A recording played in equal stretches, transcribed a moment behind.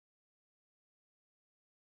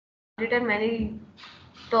completed many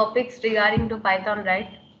topics regarding to Python,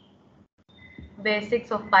 right? Basics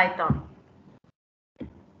of Python.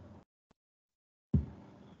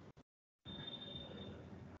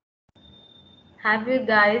 Have you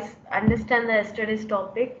guys understand the yesterday's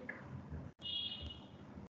topic?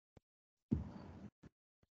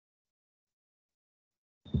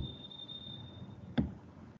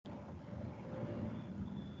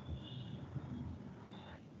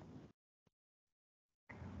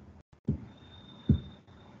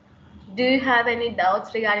 Do you have any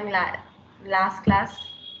doubts regarding last class?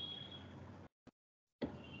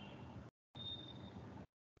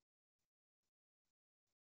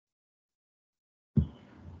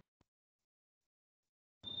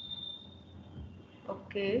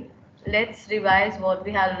 Okay, let's revise what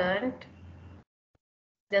we have learned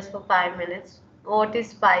just for 5 minutes. What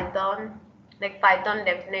is Python? Like Python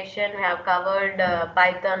definition, we have covered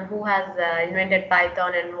Python, who has invented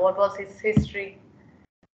Python and what was his history,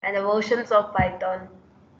 and the versions of Python,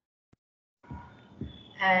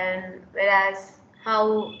 and whereas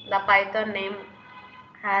how the Python name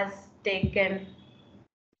has taken,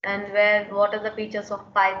 and what are the features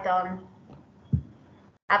of Python,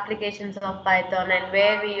 applications of Python, and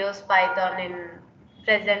where we use Python in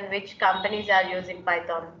present, which companies are using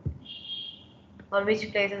Python or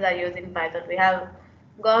which places are using Python. We have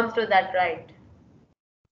gone through that, right?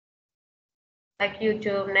 Like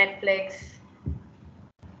YouTube, Netflix.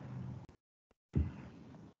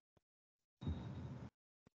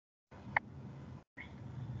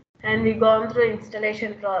 And we gone through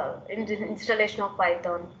installation of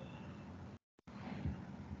Python.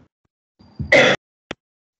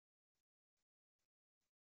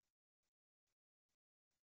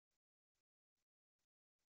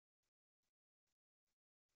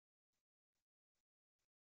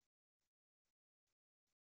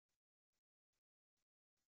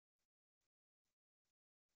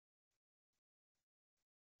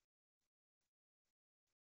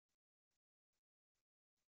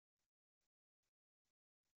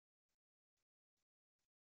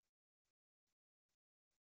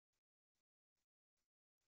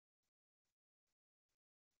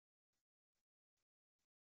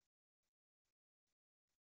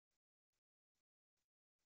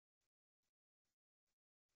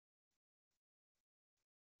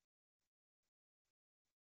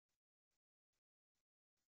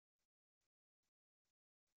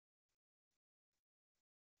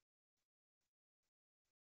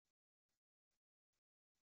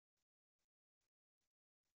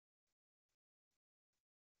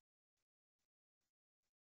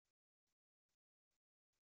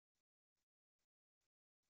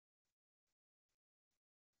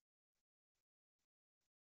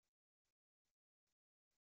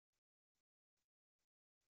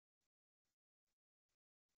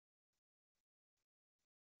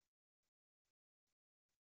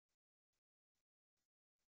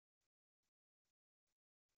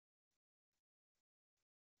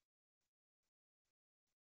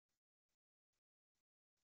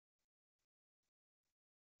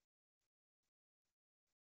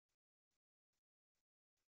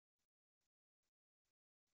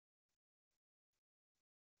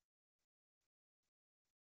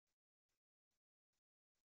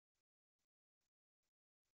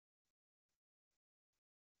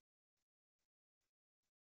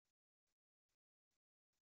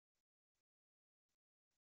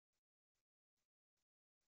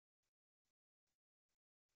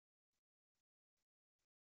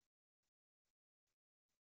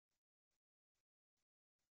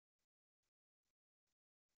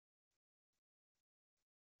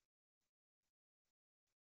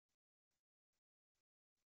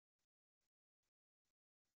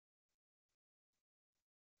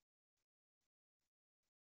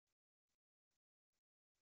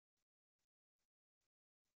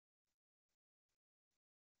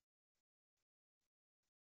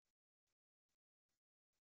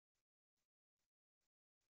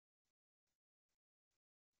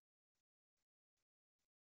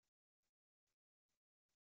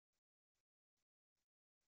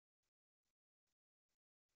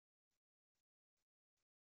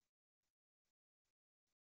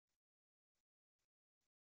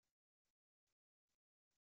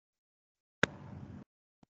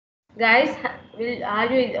 Guys,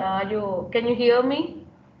 can you hear me?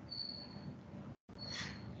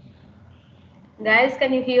 Guys,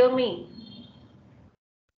 can you hear me?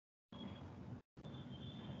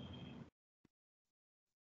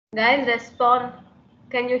 Guys, respond.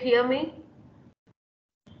 Can you hear me?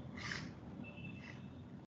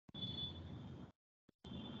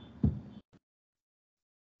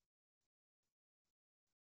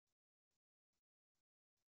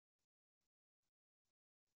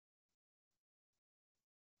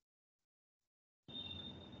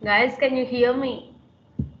 Guys, can you hear me?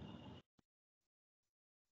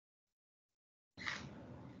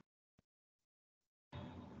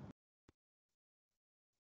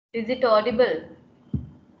 Is it audible?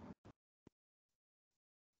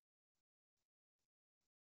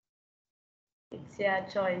 It's your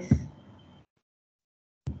choice.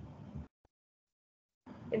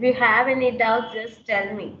 If you have any doubts, just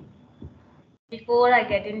tell me. Before I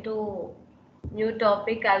get into new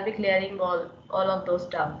topic, I'll be clearing all of those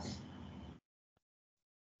doubts.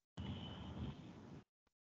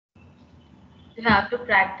 You have to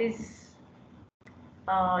practice.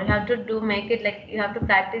 You have to make it like you have to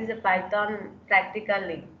practice the Python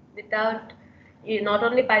practically. Without not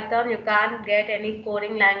only Python, you can't get any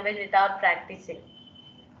coding language without practicing.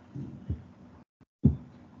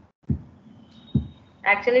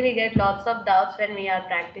 Actually, we get lots of doubts when we are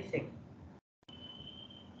practicing.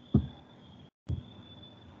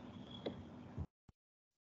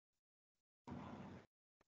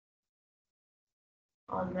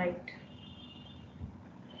 All right.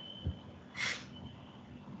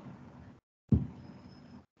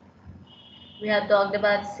 We have talked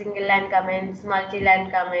about single line comments,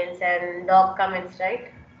 multi-line comments, and doc comments,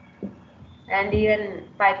 right? And even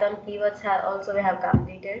Python keywords also we have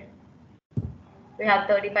completed. We have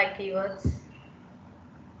 35 keywords,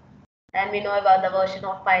 and we know about the version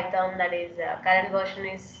of Python that is current version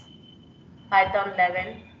is Python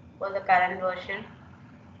 11 was the current version,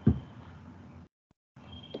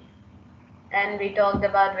 and we talked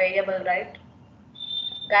about variable, right?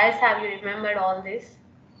 Guys, have you remembered all this?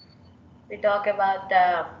 We talked about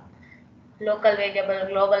local variable,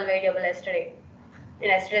 global variable yesterday in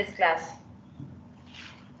yesterday's class.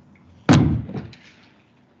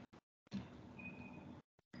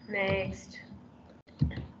 Next,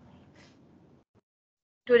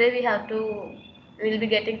 today we'll be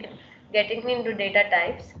getting into data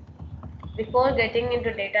types. Before getting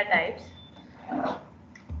into data types,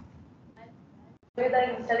 with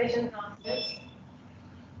the installation process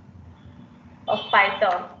of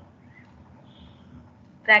Python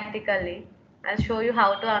practically, I'll show you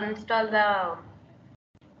how to uninstall the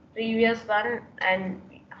previous one and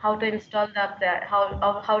how to install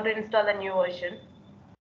how to install the new version.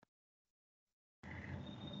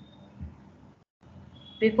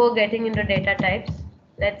 Before getting into data types,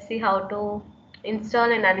 let's see how to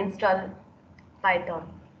install and uninstall Python.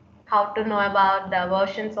 How to know about the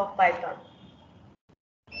versions of Python.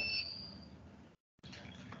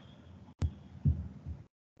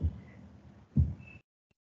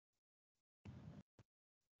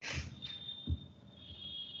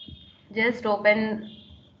 Just open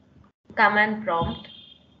command prompt.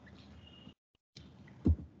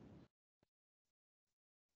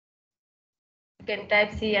 You can type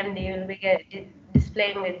CMD, you will be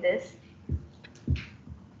displaying with this.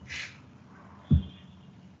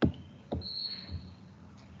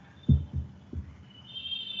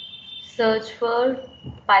 Search for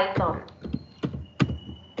Python.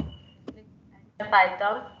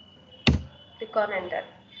 Python, click on enter.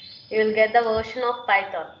 You will get the version of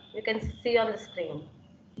Python. You can see on the screen.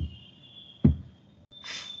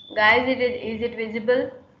 Guys, is it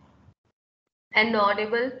visible and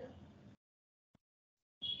audible?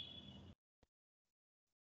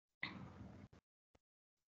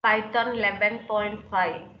 Python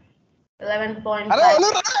 11.5. 11.5.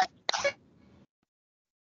 Hello.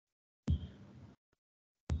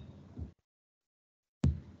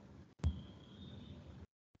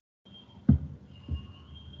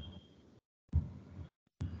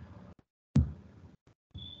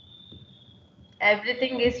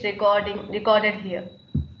 Everything is recorded here.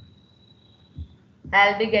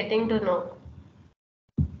 I'll be getting to know.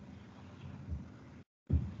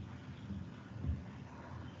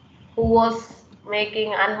 Who was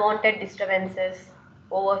making unwanted disturbances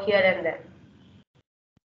over here and there.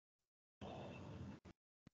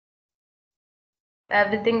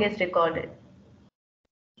 Everything is recorded.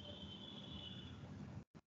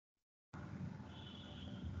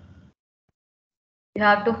 You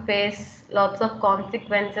have to face lots of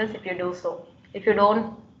consequences if you do so. If you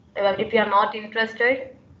are not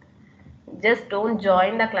interested, just don't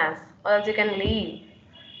join the class or else you can leave.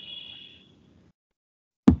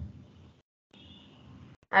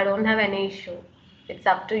 I don't have any issue. It's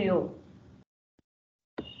up to you.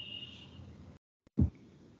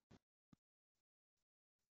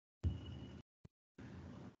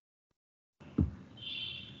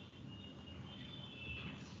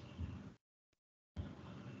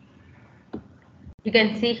 You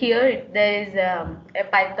can see here there is a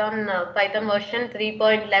Python version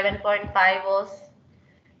 3.11.5 was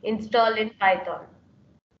installed in Python.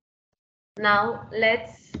 Now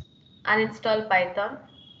let's Uninstall Python.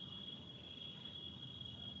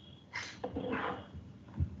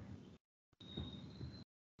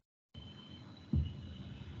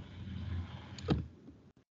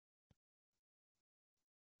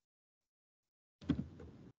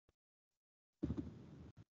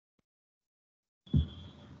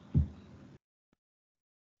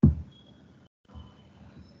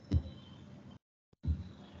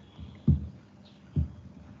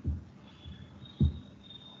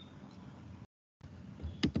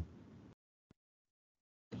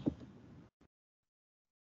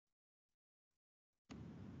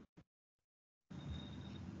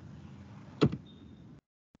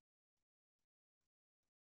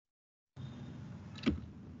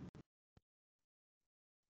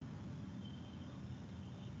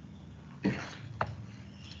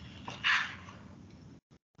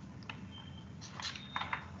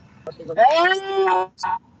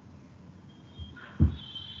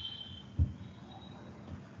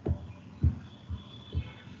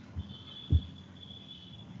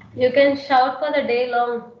 You can shout for the day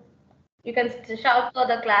long. You can shout for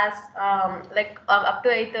the class, like up to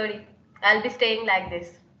 8:30. I'll be staying like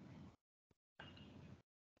this.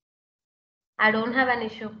 I don't have an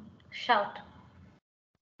issue. Shout.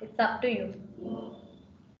 It's up to you.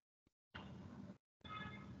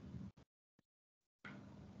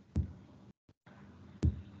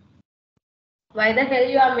 Why the hell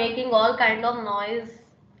you are making all kind of noise?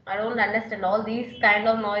 I don't understand. All these kind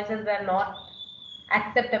of noises were not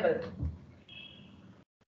acceptable.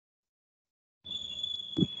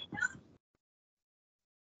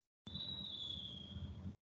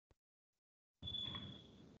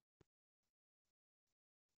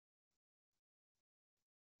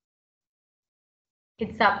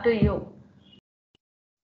 It's up to you.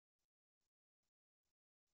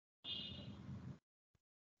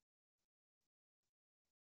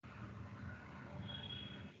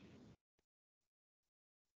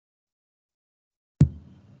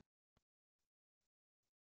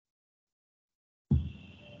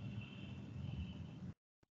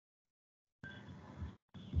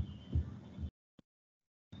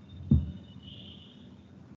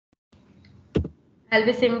 I'll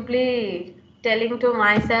be simply telling to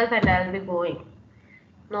myself and I'll be going.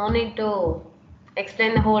 No need to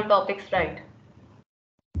explain the whole topics, right?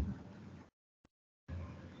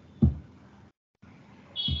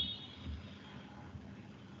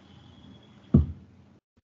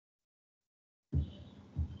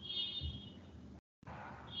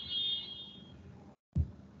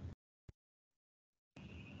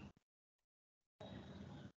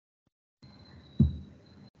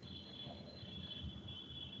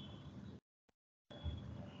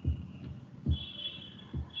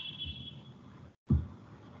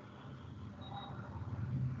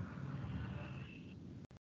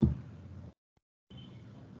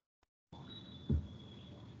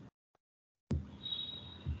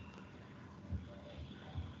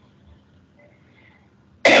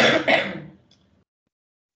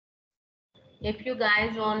 If you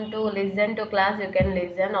guys want to listen to class, you can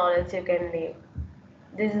listen or else you can leave.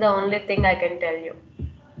 This is the only thing I can tell you.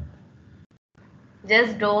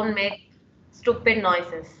 Just don't make stupid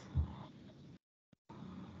noises.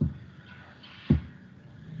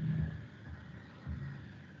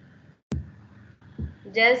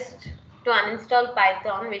 Just to uninstall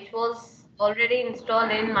Python, which was already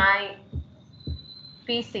installed in my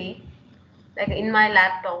PC, like in my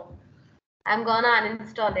laptop. I'm gonna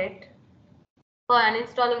uninstall it. For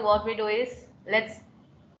uninstalling, what we do is let's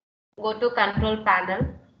go to control panel,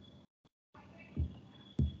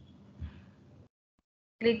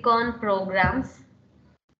 click on programs.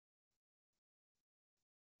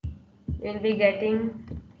 We'll be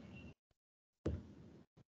getting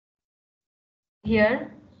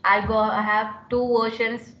here. I have two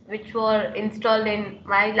versions which were installed in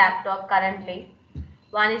my laptop currently.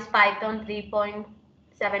 One is Python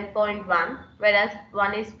 3.7.1, whereas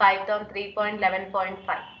one is Python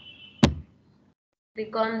 3.11.5.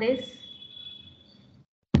 Click on this.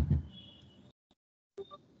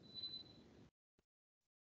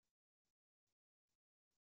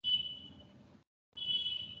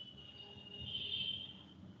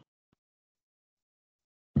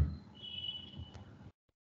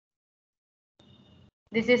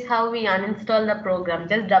 This is how we uninstall the program.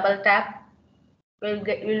 Just double tap. We'll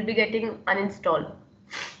be getting uninstalled.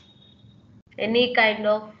 Any kind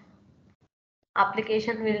of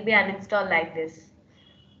application will be uninstalled like this.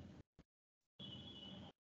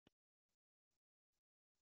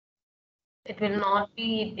 It will not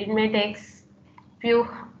be. It may take few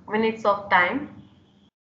minutes of time.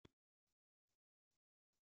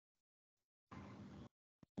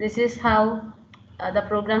 This is how the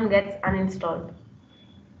program gets uninstalled.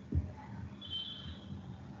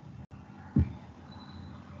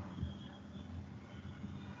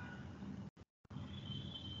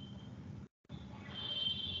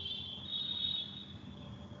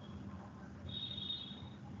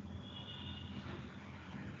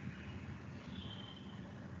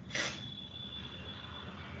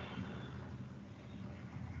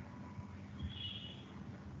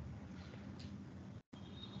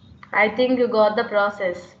 I think you got the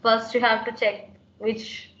process. First, you have to check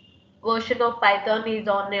which version of Python is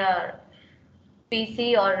on your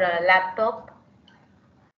PC or laptop.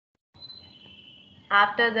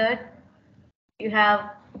 After that, you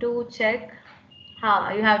have to check how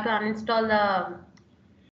you have to uninstall the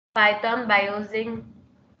Python by using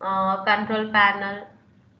control panel.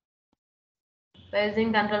 By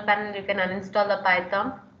using control panel, you can uninstall the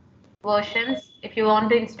Python versions. If you want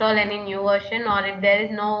to install any new version, or if there is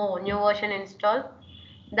no new version installed,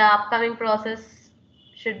 the upcoming process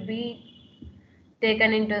should be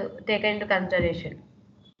taken into consideration.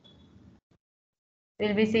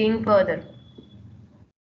 We'll be seeing further.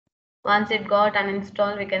 Once it got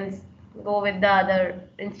uninstalled, we can go with the other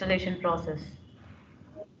installation process.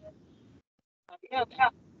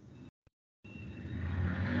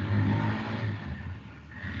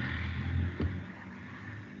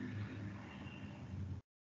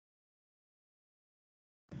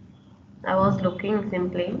 I was looking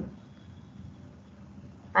simply.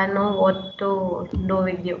 I know what to do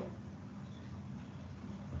with you.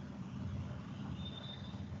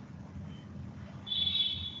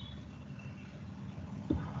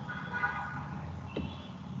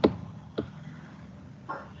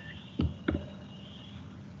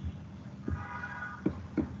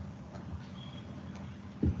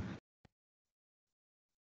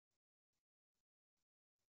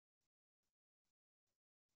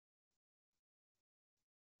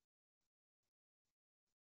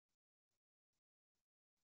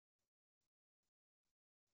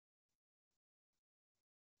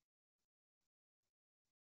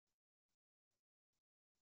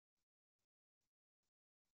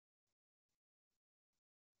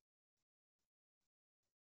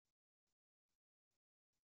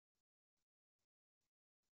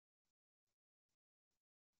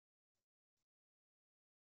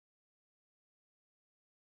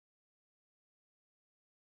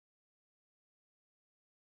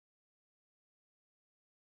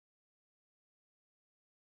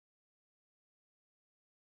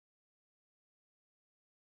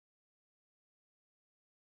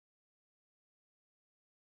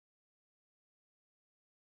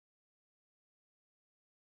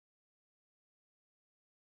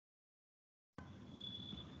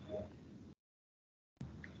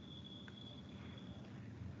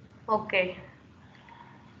 Okay,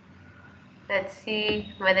 let's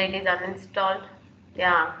see whether it is uninstalled.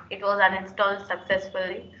 Yeah, it was uninstalled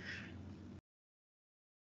successfully.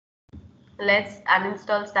 Let's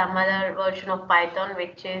uninstall some other version of Python,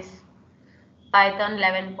 which is Python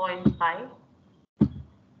 11.5.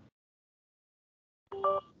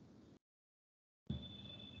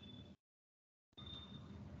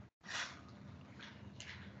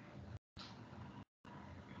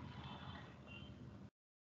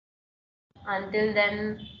 Until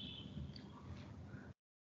then,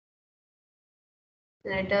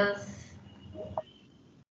 let us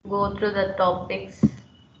go through the topics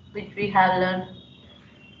which we have learned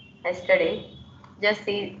yesterday. Just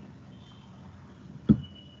see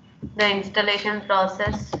the installation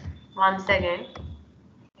process once again.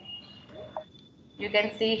 You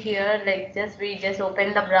can see here, like we just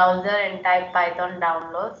open the browser and type Python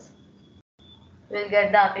downloads. We'll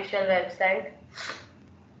get the official website.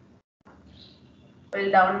 We'll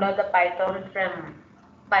download the Python from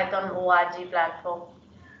Python org platform,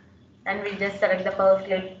 and we'll just select the first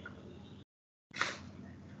link.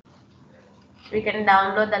 We can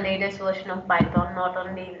download the latest version of Python, not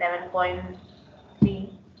only 11.3.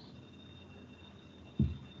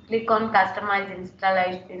 Click on customize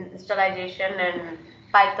installation, and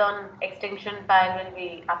Python extension file will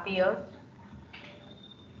be appear.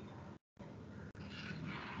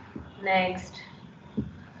 Next,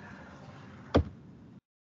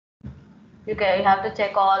 you have to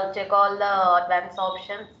check all the advanced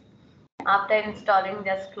options. After installing,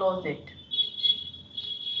 just close it.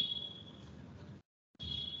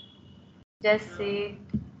 Just see,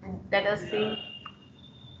 let us see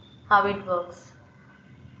how it works.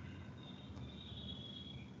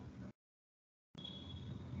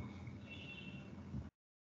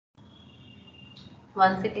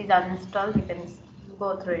 Once it is uninstalled, you can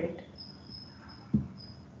go through it.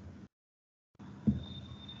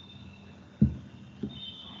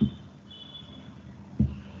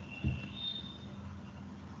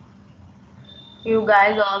 You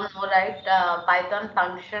guys all know, right? Python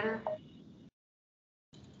function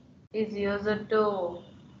is used to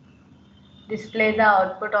display the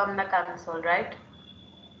output on the console, right?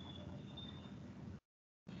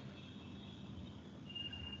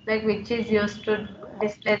 Like which is used to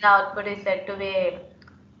display the output is said to be a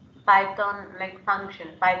Python like function,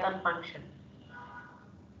 Python function.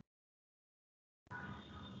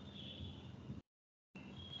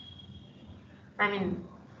 I mean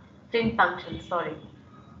print function, sorry.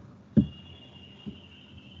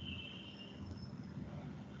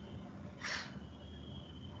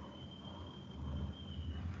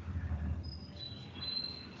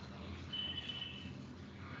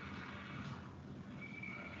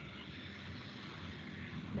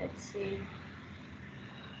 Let's see.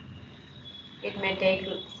 It may take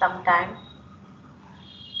some time.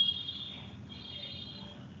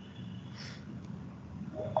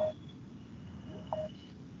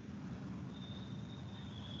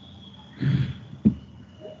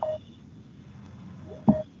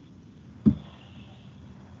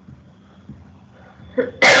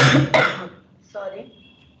 Sorry.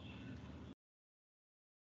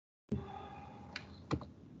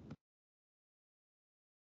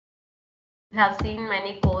 We have seen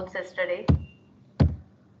many codes yesterday.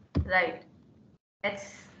 Right.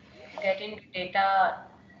 Let's get into data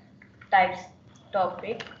types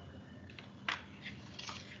topic.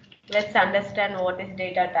 Let's understand what is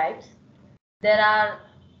data types. There are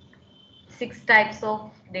 6 types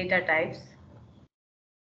of data types: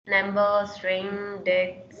 number, string,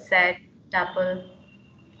 date, set, tuple,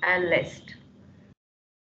 and list.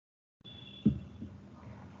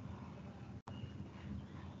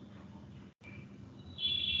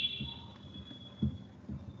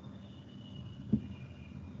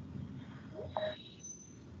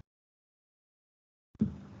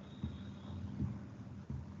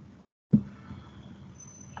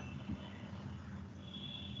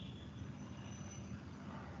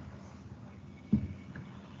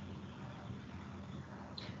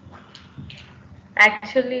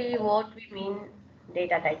 Actually, what we mean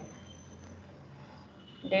data type.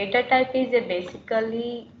 Data type is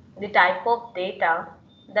basically the type of data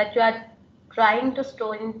that you are trying to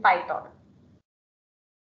store in Python.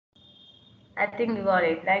 I think you got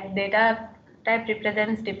it. Like data type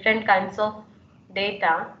represents different kinds of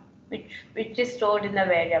data which is stored in a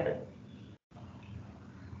variable.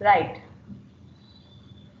 Right.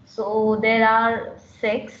 So there are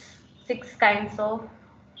six kinds of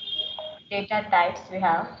data types we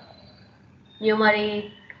have.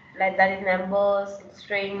 Numeric, like that is numbers,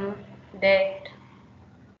 string, date,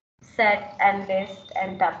 set and list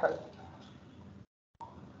and tuple.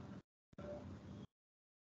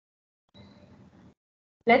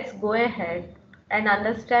 Let's go ahead and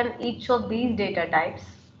understand each of these data types.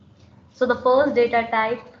 So the first data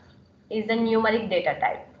type is the numeric data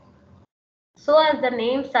type. So as the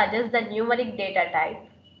name suggests, the numeric data type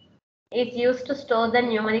is used to store the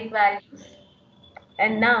numeric values.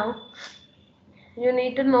 And now you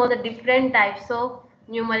need to know the different types of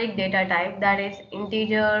numeric data type, that is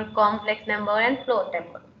integer, complex number and float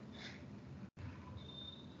number.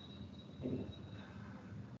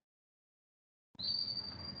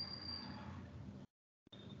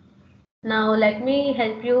 Now let me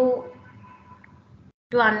help you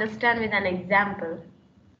to understand with an example.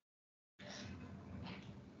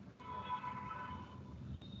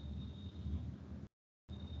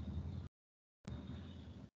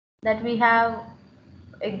 That we have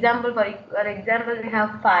example, for example we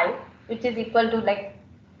have 5 which is equal to like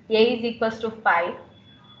a is equals to 5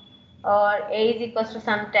 or a is equals to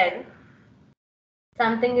some 10,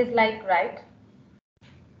 something is like, right?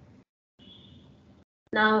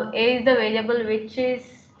 Now a is the variable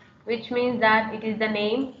which means that it is the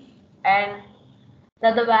name, and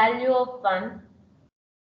that the value of 1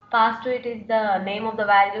 passed to it is the name of the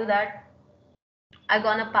value that I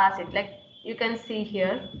gonna pass it. Like you can see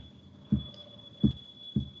here,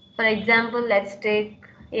 for example let's take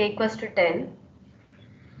a equals to 10.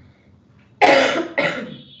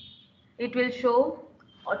 It will show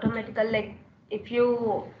automatically, like if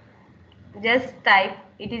you just type,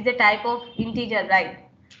 it is a type of integer, right?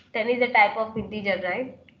 10 is a type of integer,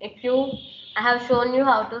 right? If you, I have shown you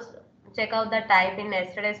how to check out the type in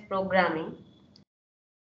yesterday's programming.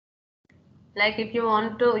 Like if you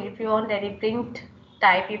want any print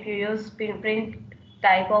type, if you use print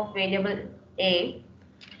type of variable a,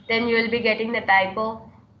 then you will be getting the type of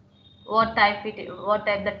what type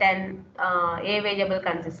the 10 a variable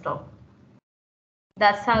consists of.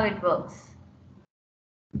 That's how it works.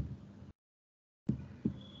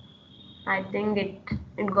 I think it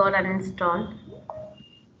got uninstalled.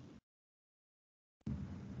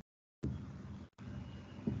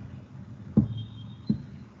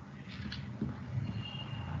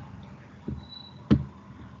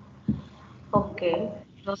 Okay,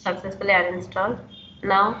 so successfully uninstalled.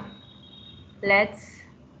 Now let's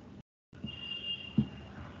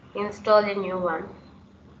install a new one.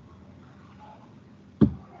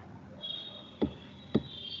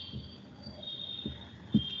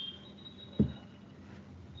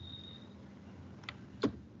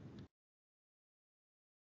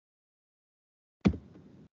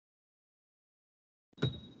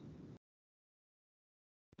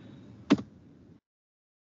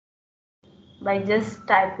 By just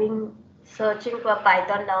searching for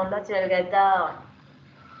Python downloads, you'll get the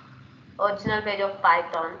original page of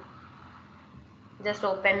Python. Just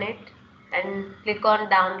open it and click on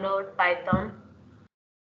download Python.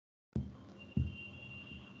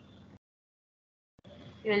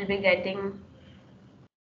 You will be getting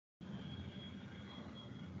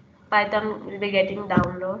Python will be getting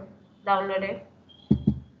downloaded.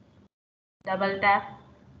 Double tap.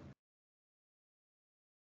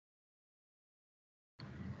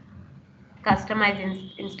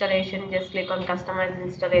 Customize installation. Just click on customize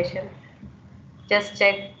installation. Just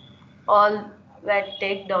check all were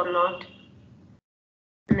ticked or not.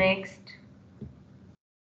 Next,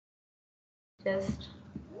 just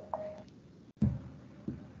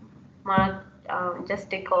mark, just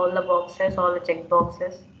tick all the boxes, all the check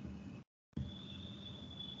boxes.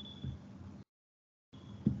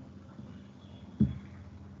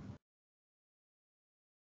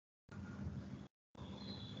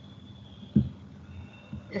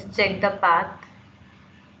 Just check the path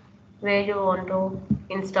where you want to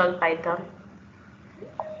install Python.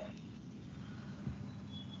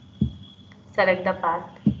 Select the path.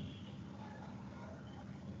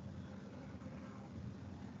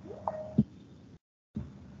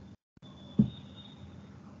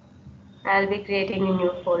 I'll be creating a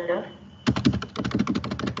new folder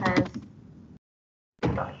as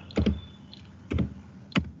Python.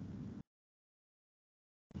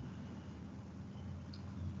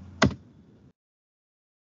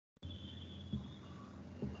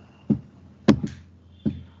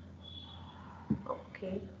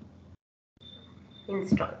 Okay,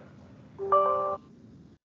 install.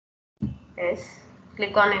 Yes,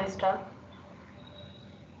 click on install.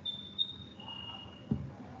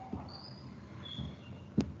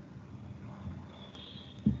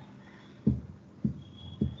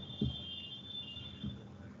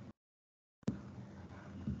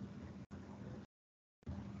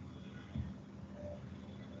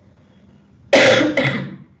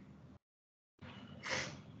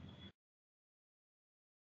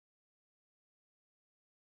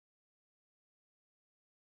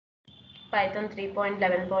 Python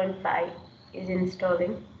 3.11.5 is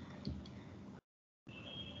installing.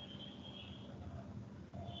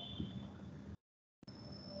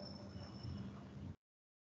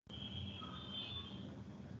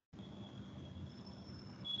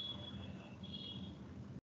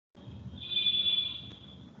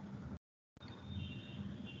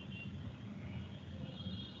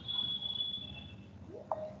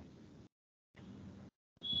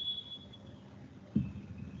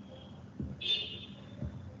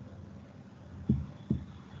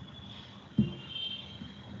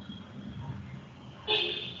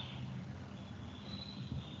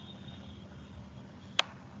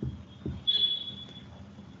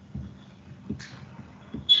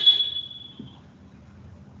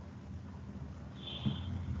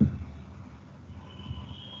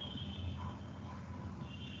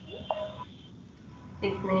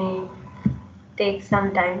 It may take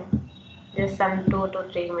some time, just some 2 to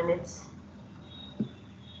 3 minutes.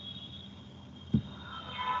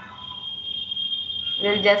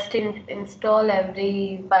 We'll just install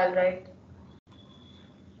every file, right,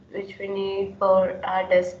 which we need for our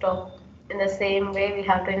desktop. In the same way, we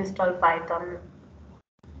have to install Python.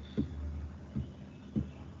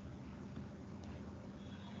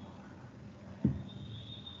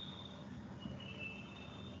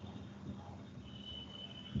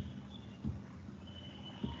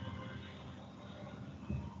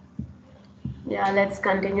 Yeah, let's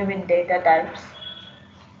continue with data types.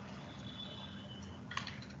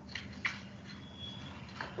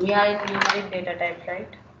 We are in numeric data type,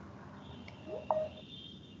 right?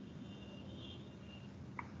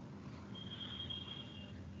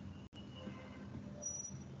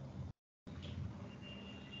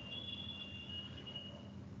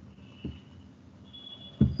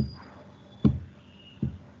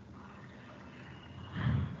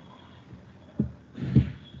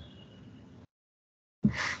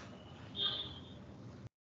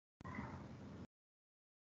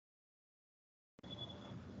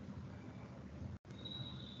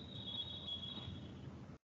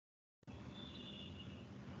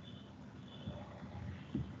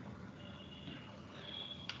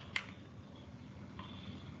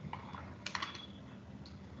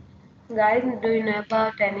 Guys, do you know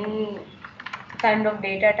about any kind of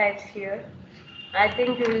data types here? I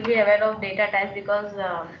think you will be aware of data types because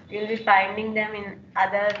you will be finding them in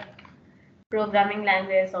other programming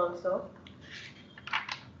languages also.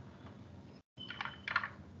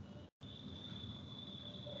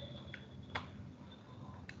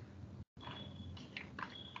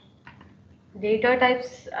 Data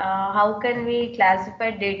types, how can we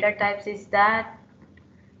classify data types is that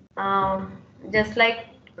um, just like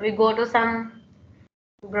we go to some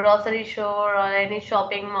grocery store or any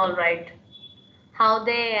shopping mall, right? How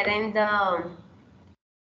they arrange the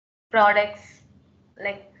products,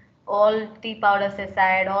 like all tea powders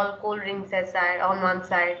aside, all cool drinks aside on one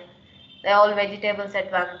side, they all vegetables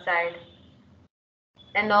at one side,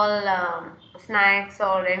 and all snacks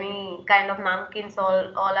or any kind of namkins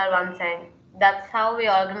all are one side. That's how we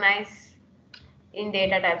organize in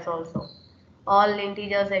data types also. All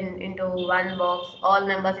integers into one box, all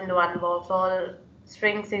numbers into one box, all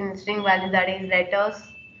strings in string values, that is letters,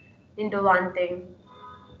 into one thing,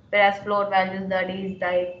 whereas float values, that is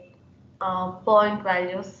like point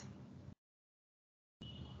values,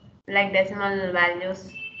 like decimal values,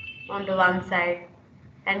 onto one side,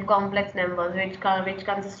 and complex numbers which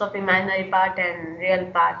consist of imaginary part and real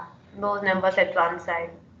part, those numbers at one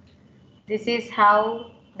side. This is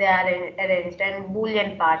how they are arranged. And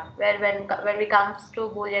boolean part, where when it comes to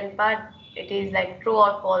boolean part, it is like true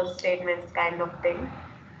or false statements kind of thing,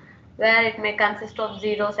 where it may consist of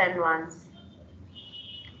zeros and ones.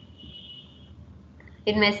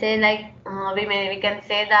 It may say like we can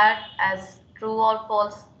say that as true or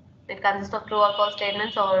false. It consists of true or false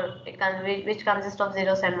statements, or it can which consists of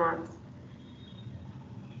zeros and ones.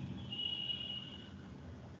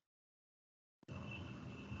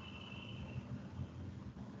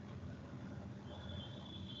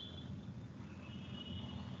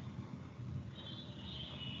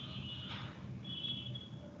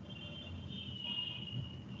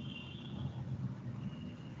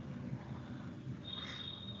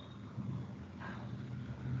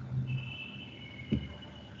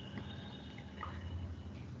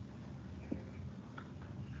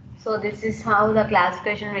 So this is how the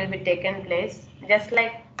classification will be taken place, just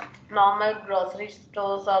like normal grocery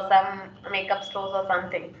stores or some makeup stores or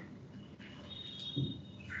something,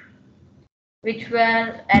 which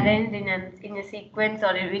were arranged in a sequence,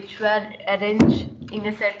 or which were arranged in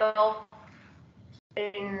a set of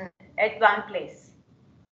in at one place.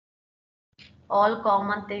 All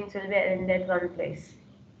common things will be arranged at one place.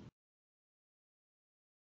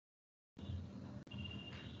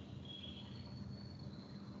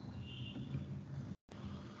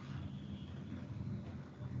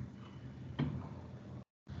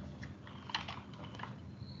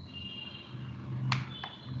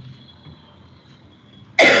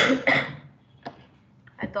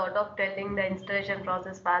 I thought of telling the installation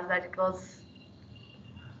process fast, but it was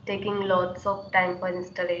taking lots of time for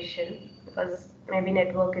installation because maybe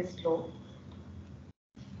network is slow.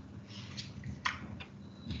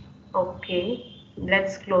 Okay,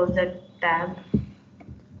 let's close the tab.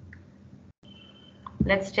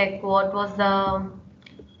 Let's check what was the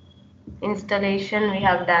installation we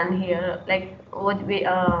have done here. Like, would we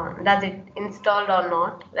does it installed or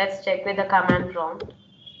not? Let's check with the command prompt.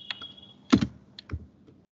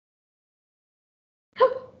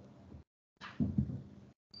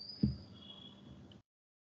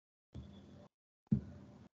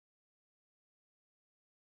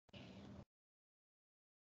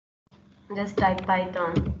 Just type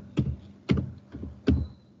Python.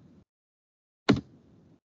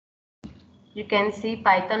 You can see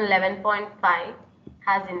Python 11.5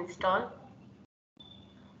 has installed.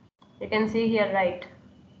 You can see here, right?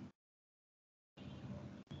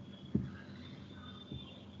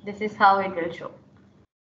 This is how it will show.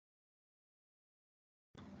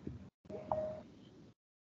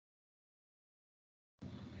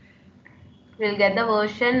 We'll get the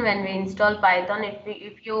version when we install Python.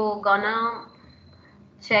 If you gonna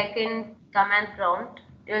check in command prompt,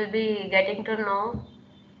 you'll be getting to know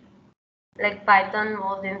like Python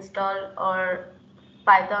was installed, or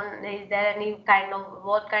Python, is there any kind of,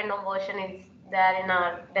 what kind of version is there in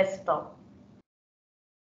our desktop.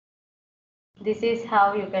 This is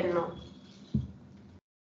how you can know.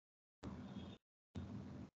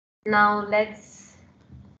 Now let's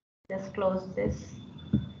just close this.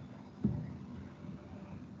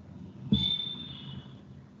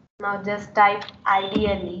 Now just type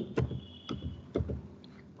ideally.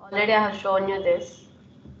 Already I have shown you this.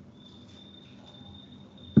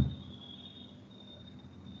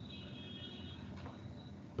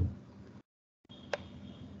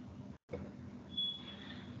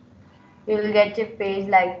 You will get a page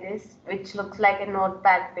like this, which looks like a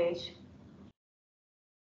notepad page.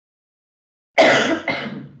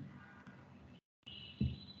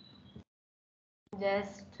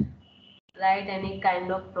 Just write any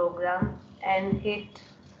kind of program and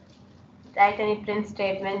write any print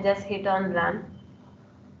statement, just hit on run.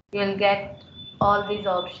 You'll get all these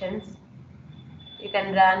options. You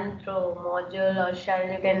can run through module or shell.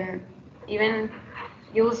 You can even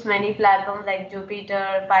use many platforms like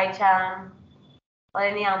Jupyter, PyCharm, or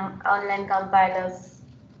any online compilers.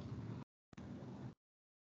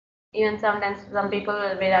 Even sometimes some people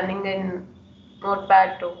will be running in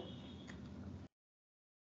Notepad too.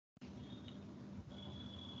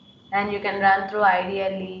 And you can run through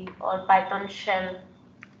IDLE or Python shell.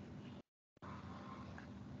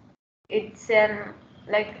 It's an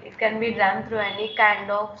it can be run through any kind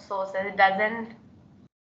of sources. It doesn't.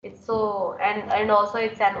 It's so and also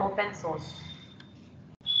it's an open source,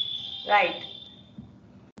 right?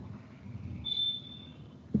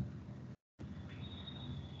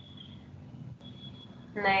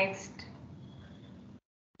 Next,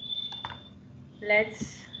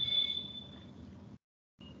 let's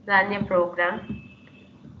run a program.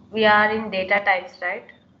 We are in data types, right?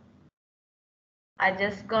 I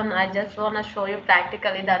just wanna show you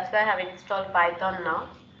practically. That's why I have installed Python now.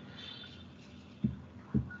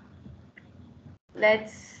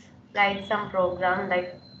 Let's write some program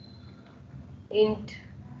like int.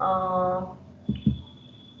 I'll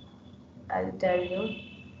tell you.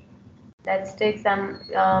 Let's take some.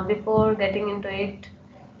 Before getting into it,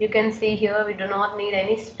 you can see here we do not need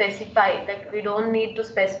any specify. Like we don't need to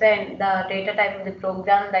specify the data type of the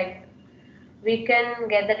program. Like we can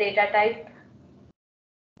get the data type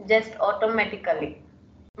just automatically.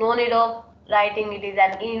 No need of writing it is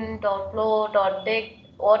an int or float or dict.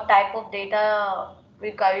 What type of data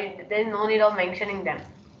we carry. There is no need of mentioning them.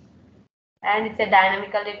 And it's a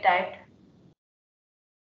dynamically typed.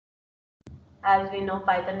 As we know,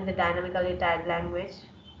 Python is a dynamically typed language.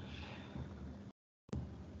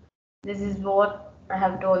 This is what I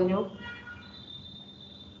have told you.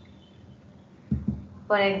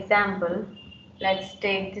 For example, let's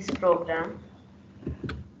take this program.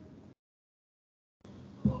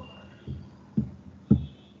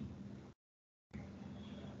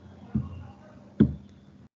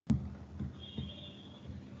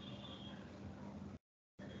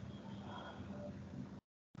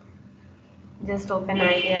 Just open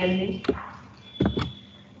ideally,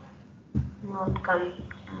 not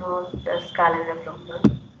just calendar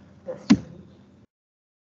program. Just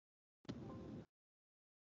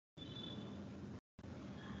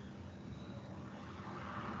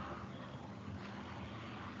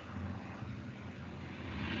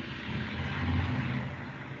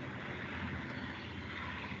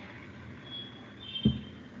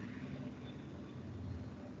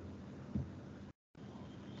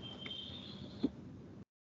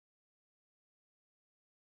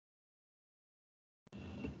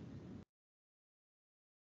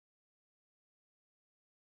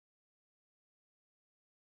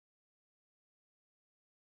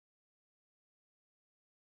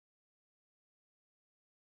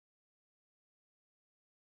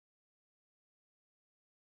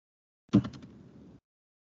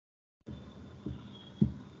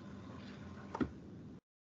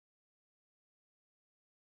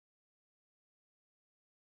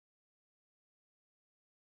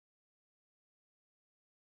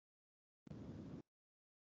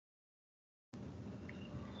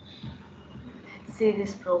see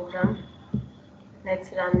this program.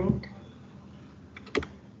 Let's run it.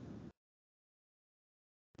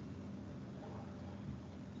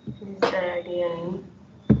 This is the ideally.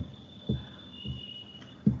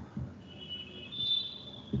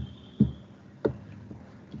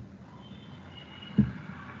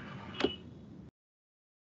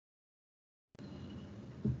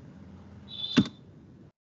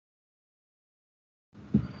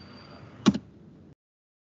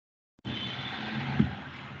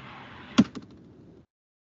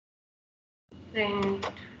 Print.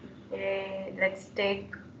 Let's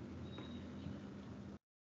take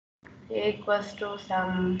a equals to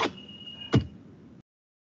some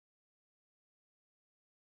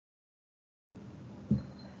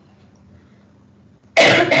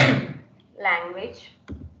language.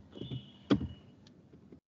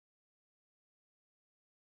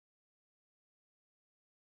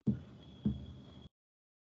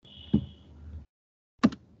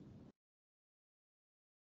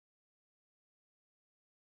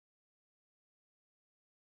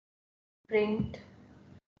 Print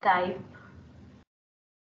type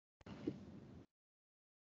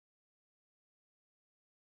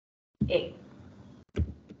A.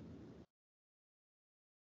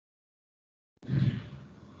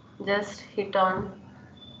 Just hit on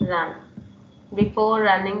run. Before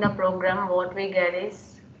running the program, what we get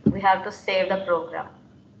is we have to save the program.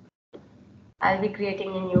 I'll be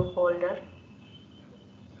creating a new folder.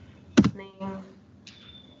 Name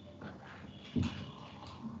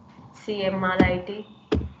CMRIT.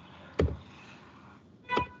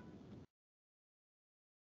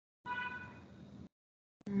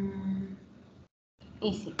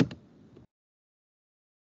 Easy.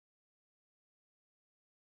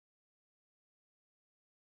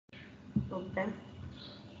 Open.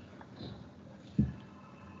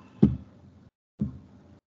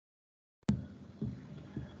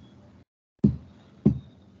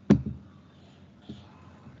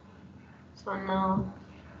 So now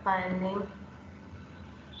file name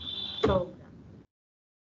program.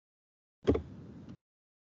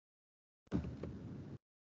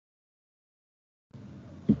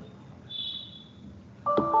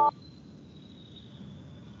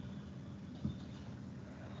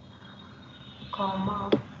 Comma.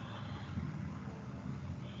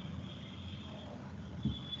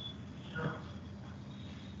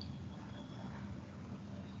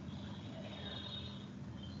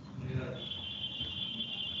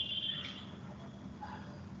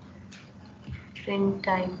 Print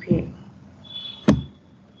type A.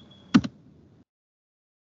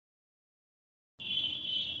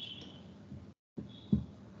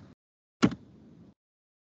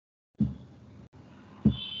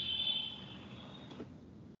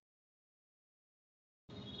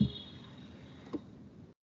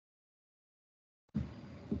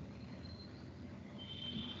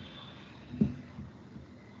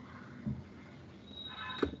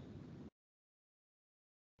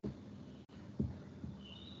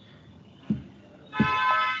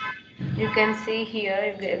 You can see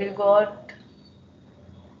here we got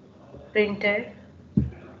printed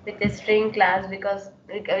with a string class because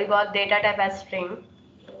we got data type as string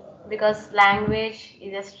because language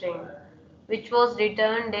is a string which was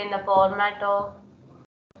returned in the format of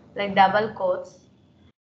like double quotes.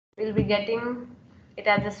 We'll be getting it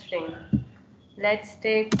as a string. Let's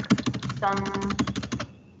take some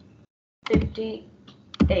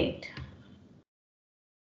 58.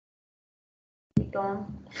 Click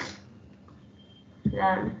on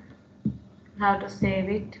run. How to save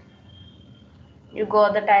it? You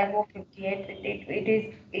got the type of 58. It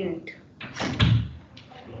is int.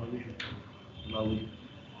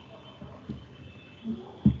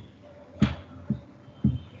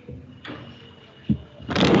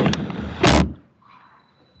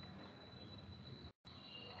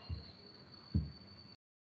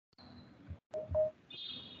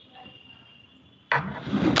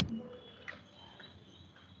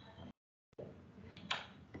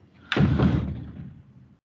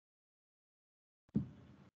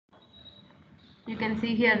 You can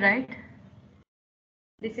see here, right?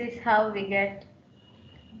 This is how we get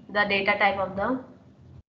the data type of the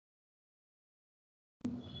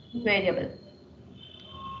variable.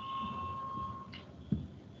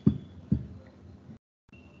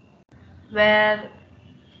 Where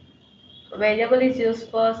variable is used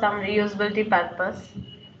for some reusability purpose,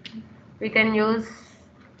 we can use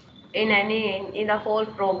in the whole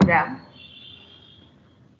program.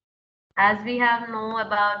 As we have know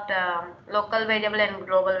about local variable and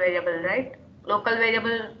global variable, right? Local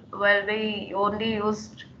variable will be only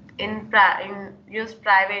used in used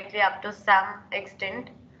privately up to some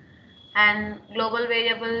extent, and global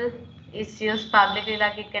variable is used publicly,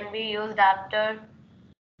 like it can be used after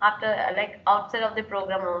like outside of the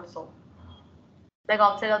program also, like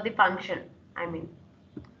outside of the function, I mean.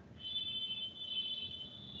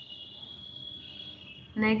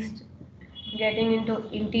 Next, getting into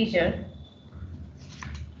integer.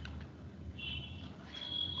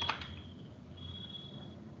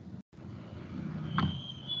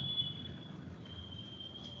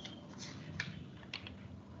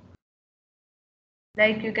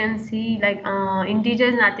 Like you can see, like integer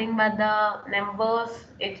is nothing but the numbers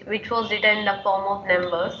which was written in the form of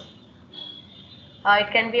numbers.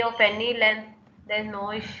 It can be of any length, there is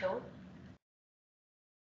no issue,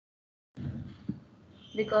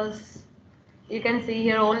 because you can see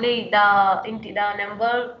here only the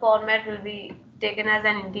number format will be taken as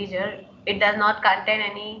an integer. It does not contain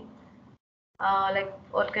any like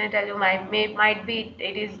what can I tell you, might be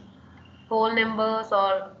it is whole numbers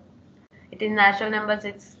or it is natural numbers.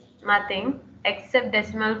 It's nothing except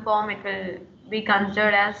decimal form. It will be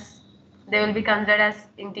considered as, they will be considered as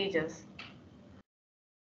integers.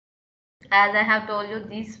 As I have told you,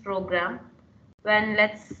 this program, when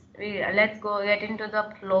let's Let's go get into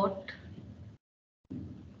the float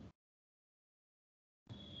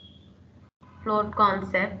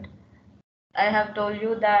concept. I have told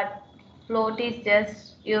you that float is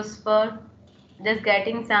just used for just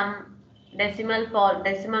getting some decimal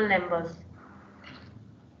numbers.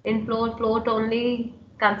 In float only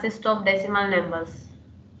consists of decimal numbers.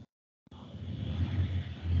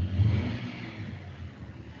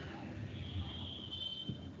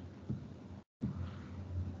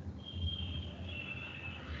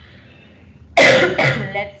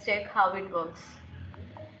 Let's check how it works.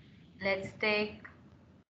 Let's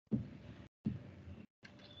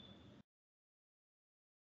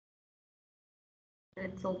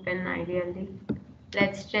open ideally.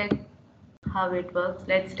 Let's check how it works.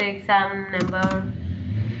 Let's take some number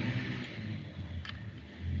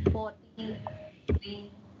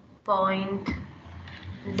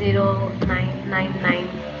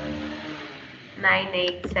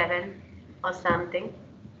 43.0999987 or something.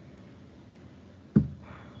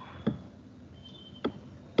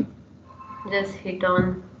 Just hit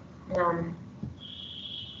on run.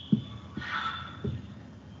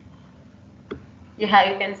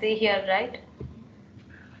 Yeah, you can see here, right?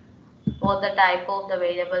 What the type of the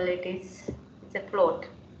variable it is. It's a float.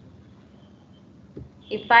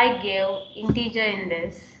 If I give integer in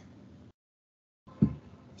this,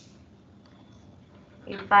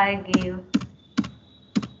 if I give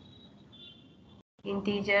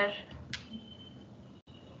integer,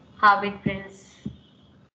 how it prints?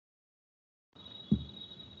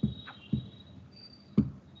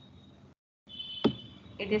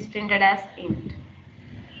 It is printed as int.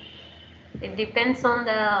 It depends on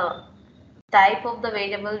the type of the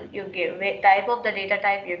variable you give, type of the data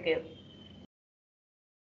type you give.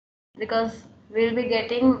 Because we'll be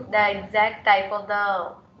getting the exact type of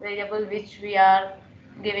the variable which we are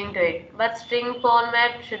giving to it. But string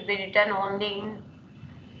format should be written only in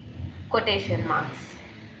quotation marks.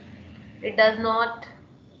 It does not,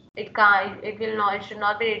 it can't, it will not, it should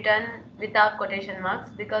not be written without quotation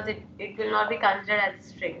marks because it will not be considered as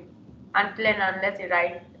string until and unless you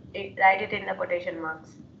write it in the quotation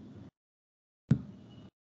marks.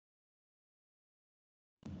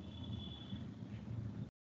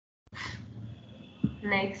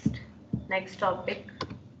 Next topic.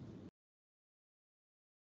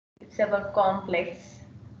 It's about complex.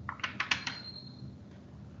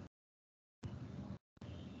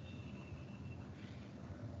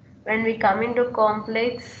 When we come into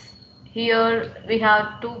complex, here we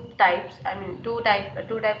have two types. Two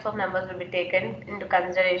types of numbers will be taken into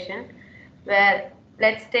consideration. Where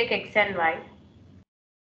let's take x and y.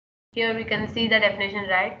 Here we can see the definition,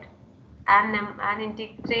 right? An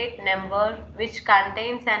integrate number which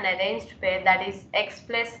contains an arranged pair, that is x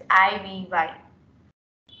plus ivy.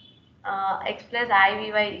 X plus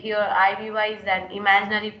ivy, here ivy is an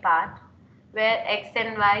imaginary part where x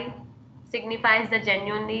and y signifies the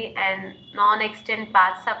genuinely and non-extant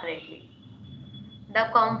parts separately. The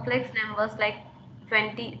complex numbers like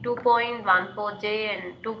 2.14j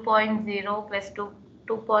and 2.0 plus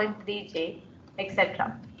 2.3j,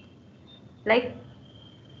 etc. Like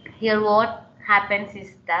here what happens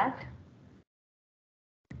is that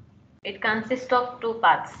it consists of two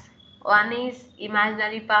parts. One is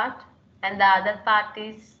imaginary part and the other part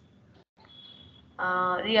is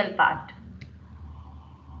real part,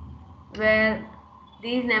 where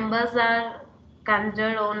these numbers are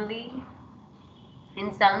considered only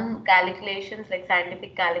in some calculations like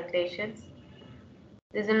scientific calculations.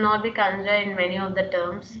 This will not be considered in many of the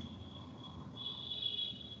terms.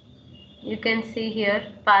 You can see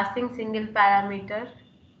here passing single parameter,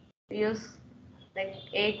 we use like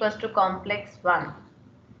a equals to complex 1.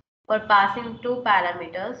 For passing two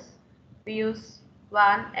parameters, we use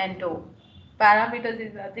 1 and 2. Parameters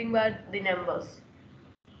is nothing but the numbers.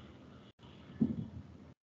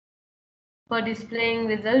 For displaying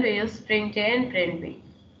result, we use print A and print B.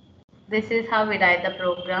 This is how we write the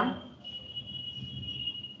program.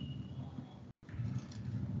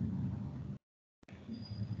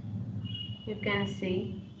 You can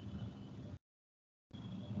see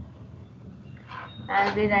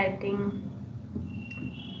I'll be writing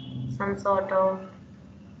some sort of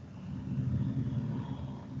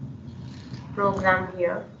program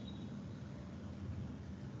here.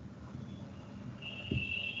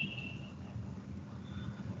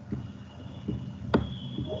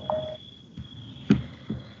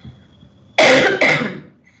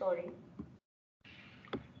 Sorry.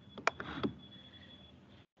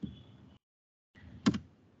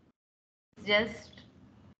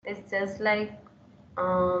 It's just like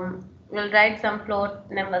we'll write some float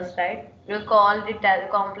numbers, right? We'll call it as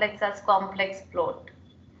complex float.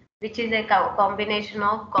 which is a combination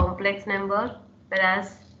of complex number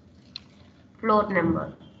whereas float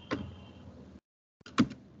number.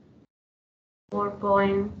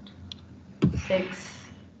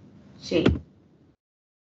 4.6G.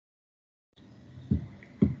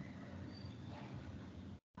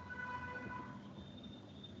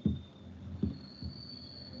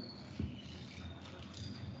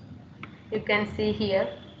 You can see here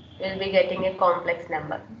we'll be getting a complex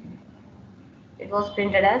number. It was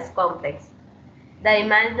printed as complex. The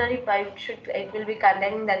imaginary part it will be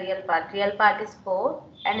containing the real part. Real part is 4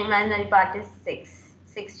 and imaginary part is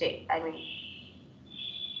 6J. I mean,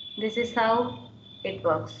 this is how it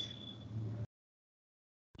works.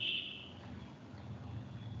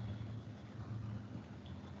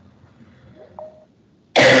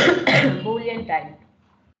 Boolean type.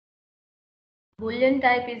 Boolean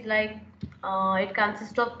type is like it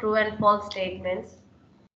consists of true and false statements.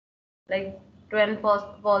 Like true and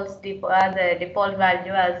false as a default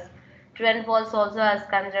value, as true and false also as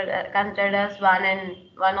considered as 1 and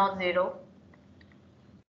 1 or 0.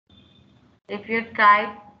 If you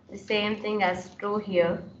type the same thing as true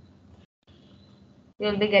here, you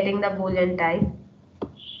will be getting the Boolean type.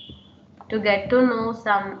 To get to know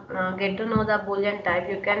the Boolean type,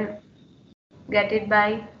 you can get it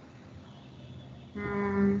by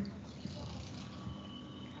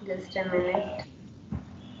just a minute.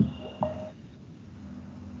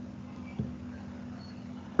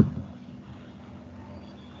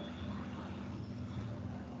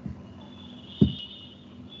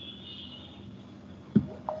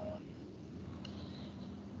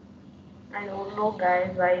 I don't know,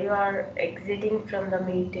 guys, why you are exiting from the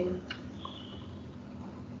meeting.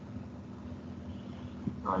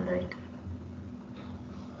 Alright.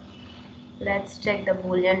 Let's check the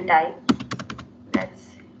Boolean type.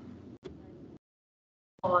 Let's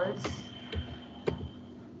false.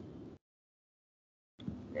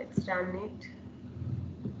 Let's run it.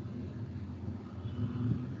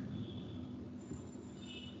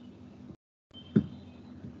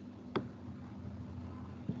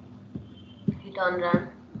 Hit on run.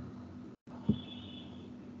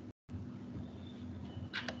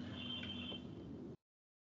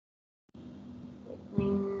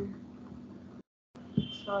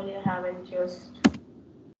 Sorry, I haven't just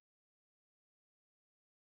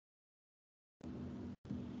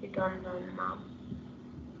hit on run now.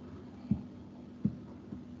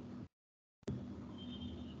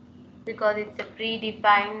 Because it's a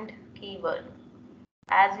predefined keyword.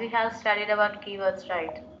 As we have studied about keywords,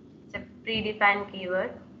 right? It's a predefined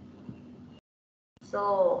keyword.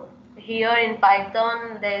 So here in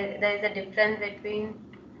Python, there is a difference between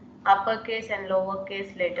uppercase and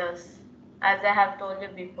lowercase letters. As I have told you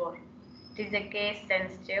before, it is a case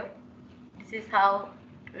sensitive. This is how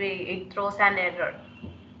it throws an error.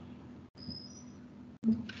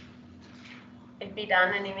 If we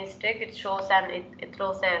done any mistake, it shows and it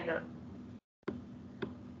throws an error.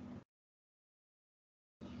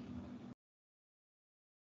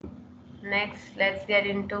 Next, let's get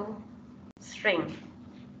into string.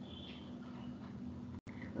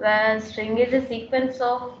 Where string is a sequence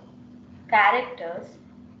of characters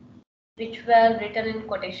which were written in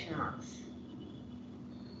quotation marks,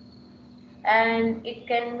 and it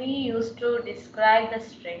can be used to describe the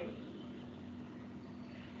string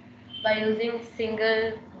by using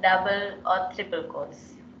single, double or triple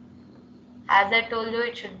quotes. As I told you,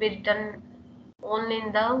 it should be written only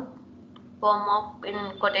in the form of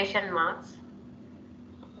in quotation marks,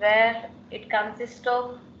 where it consists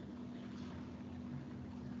of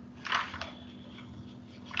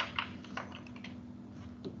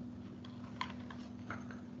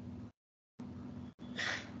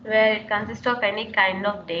any kind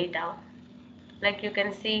of data. Like you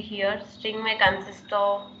can see here, string may consist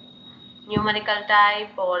of numerical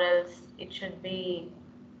type, or else it should be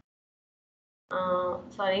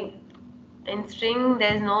in string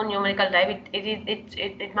there is no numerical type.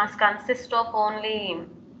 It must consist of only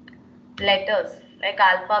letters, like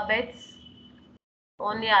alphabets,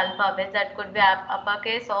 only alphabets, that could be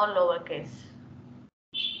uppercase or lowercase.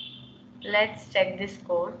 Let's check this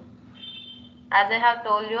code. As I have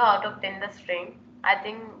told you how to obtain the string, I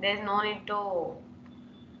think there is no need to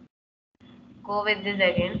go with this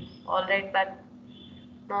again. Alright, but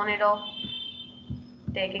no need of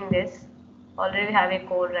taking this. Already we have a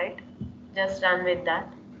code, right? Just run with that.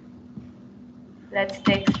 Let's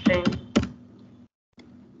take string.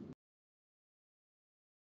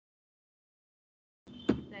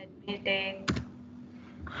 Let me take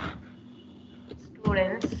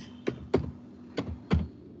students.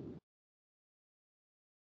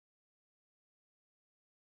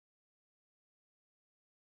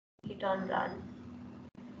 hit on run.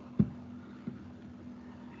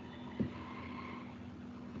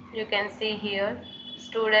 You can see here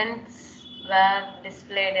students were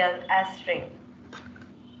displayed as string.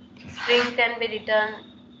 String can be written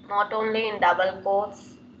not only in double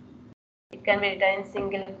quotes, it can be written in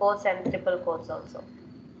single quotes and triple quotes also,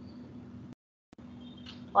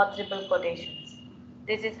 or triple quotations.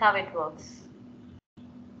 This is how it works.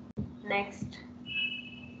 Next,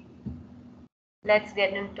 let's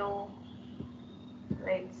get into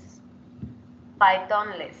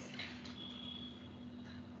Python list.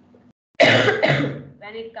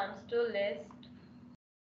 When it comes to list,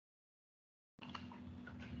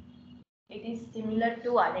 it is similar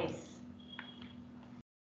to arrays.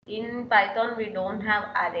 In Python, we don't have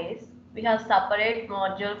arrays. We have separate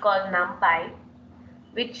module called NumPy,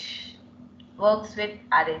 which works with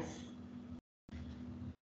arrays.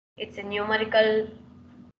 It's a numerical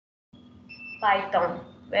Python,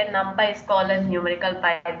 where NumPy is called as numerical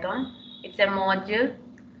Python. It's a module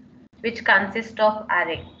which consists of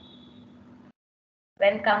array.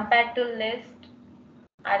 When compared to list,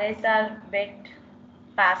 arrays are bit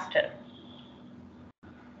faster.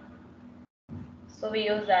 So we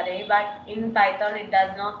use array, but in Python it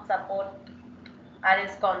does not support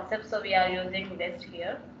arrays concept, so we are using list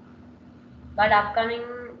here. But upcoming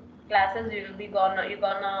classes you're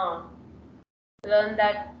gonna learn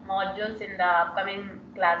that modules in the upcoming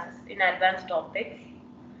classes in advanced topics.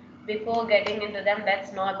 Before getting into them,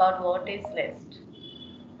 let's know about what is list.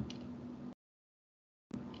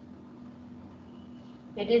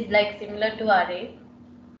 It is like similar to array,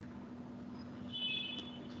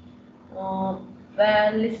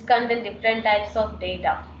 where lists contain different types of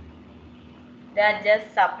data. They are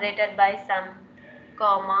just separated by some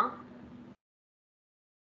comma,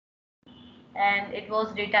 and it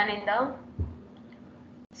was written in the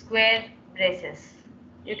square braces.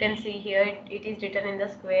 You can see here it is written in the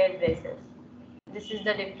square braces. This is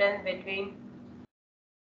the difference between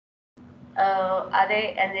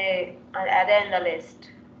array and the list.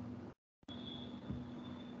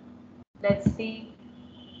 Let's see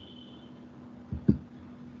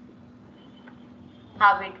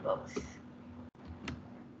how it works.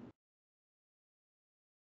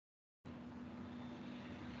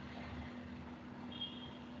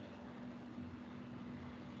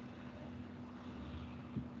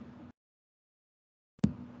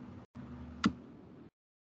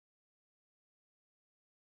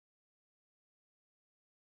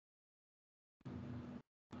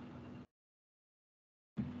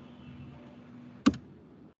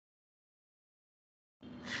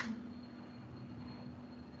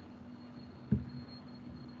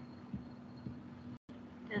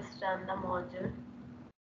 Just run the module.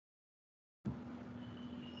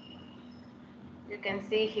 You can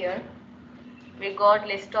see here we got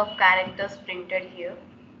list of characters printed here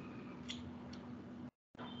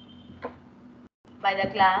by the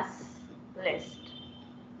class list,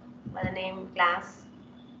 by the name class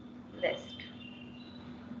list.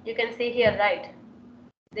 You can see here, right?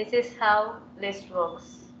 This is how list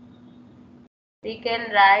works. We can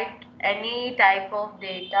write any type of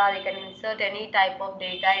data, we can insert any type of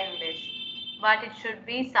data in list, but it should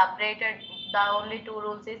be separated. The only two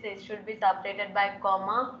rules is it should be separated by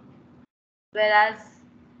comma, whereas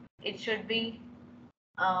it should be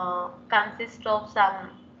consist of some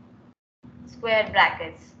square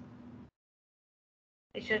brackets.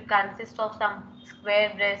 It should consist of some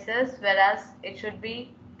square braces, whereas it should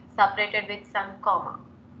be separated with some comma.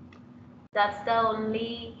 That's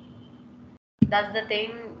the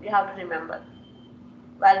thing you have to remember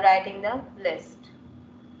while writing the list.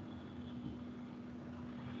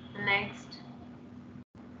 Next,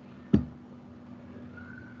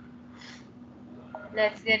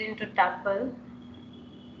 let's get into tuple.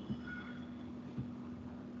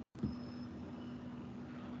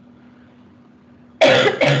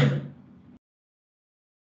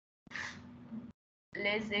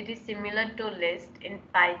 List, it is similar to list in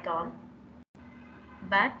Python,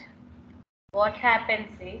 but what happens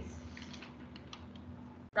is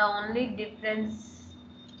the only difference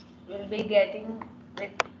we'll be getting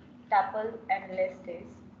with tuple and list is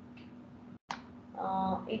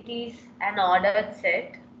it is an ordered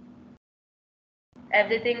set.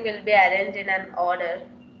 Everything will be arranged in an order,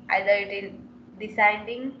 either it is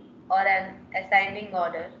descending or an ascending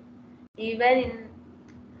order. Even in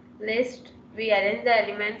list, we arrange the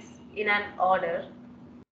elements in an order.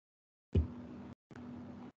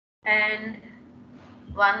 And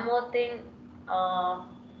one more thing,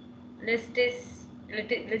 list is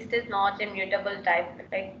not a mutable type.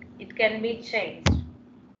 Like it can be changed.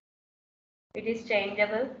 It is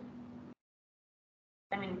changeable.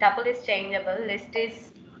 I mean, tuple is changeable, list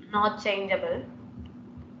is not changeable,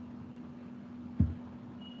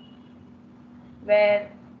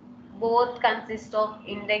 where both consist of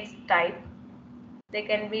index type. They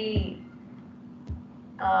can be,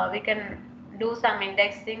 we can do some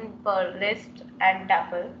indexing for list and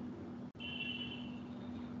tuple,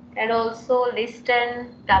 and also list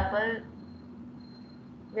and tuple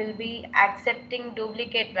will be accepting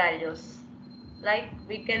duplicate values. Like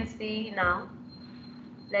we can see now,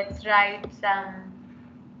 let's write some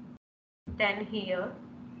 10 here.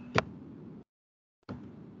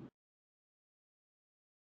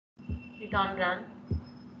 Hit on run.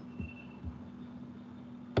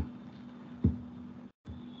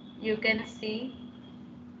 You can see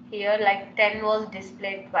here like 10 was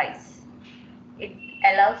displayed twice. It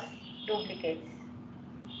allows duplicates.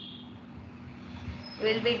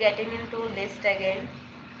 We'll be getting into list again.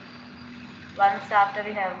 Once after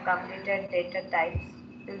we have completed data types,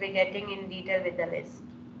 we'll be getting in detail with the list.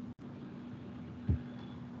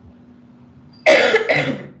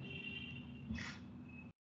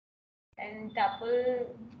 And tuple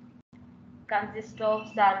consists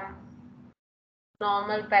of some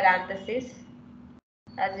normal parentheses.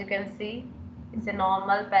 As you can see, it's a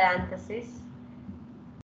normal parenthesis.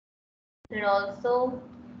 And also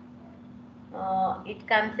it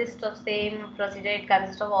consists of same procedure. It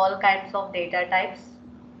consists of all kinds of data types.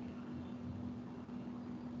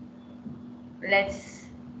 Let's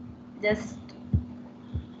just,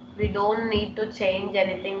 we don't need to change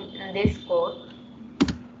anything in this code.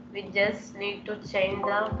 We just need to change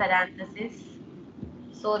the parenthesis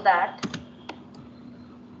so that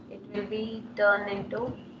it will be turned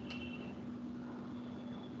into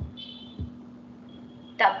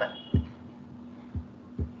tuple.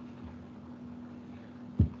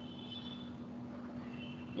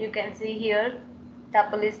 You can see here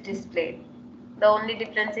tuple is displayed. The only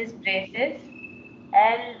difference is braces,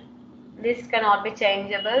 and this cannot be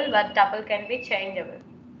changeable, but tuple can be changeable.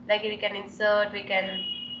 Like we can insert, we can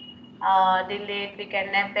delete, we can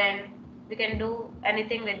append, we can do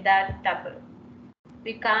anything with that tuple.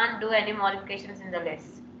 We can't do any modifications in the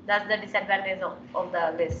list. That's the disadvantage of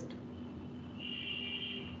the list.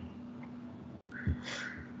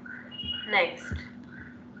 Next,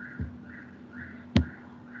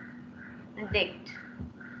 dict.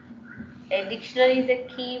 A dictionary is a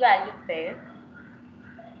key value pair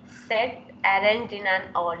set arranged in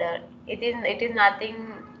an order. It is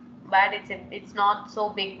nothing but it's not so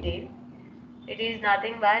big deal. It is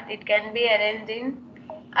nothing but it can be arranged in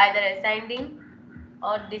either ascending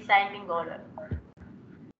or descending order.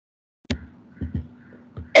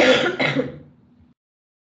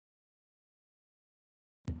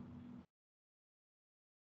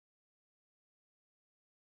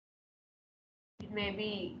 It may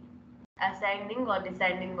be ascending or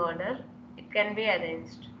descending order. It can be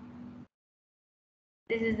arranged.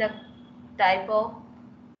 This is the type of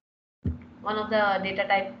one of the data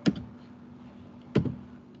type.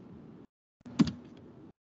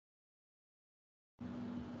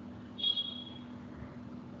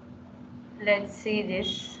 Let's see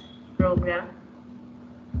this program.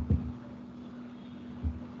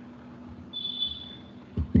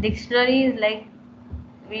 Dictionary is like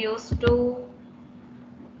we used to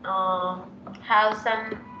have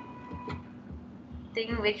some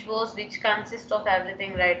thing which consists of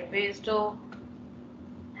everything, right? We used to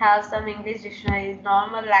have some English dictionaries,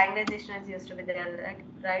 normal language dictionaries used to be there,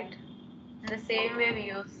 right? In the same way we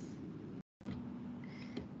use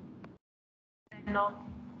kind of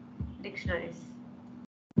dictionaries.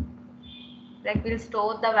 Like we'll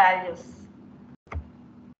store the values.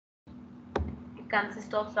 It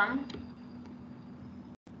consists of some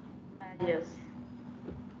values.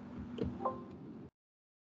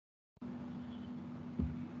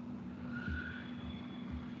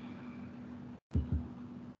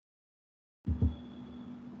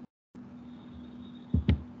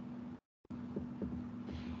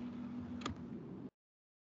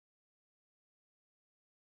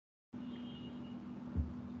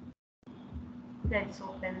 Let's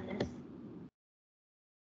open this.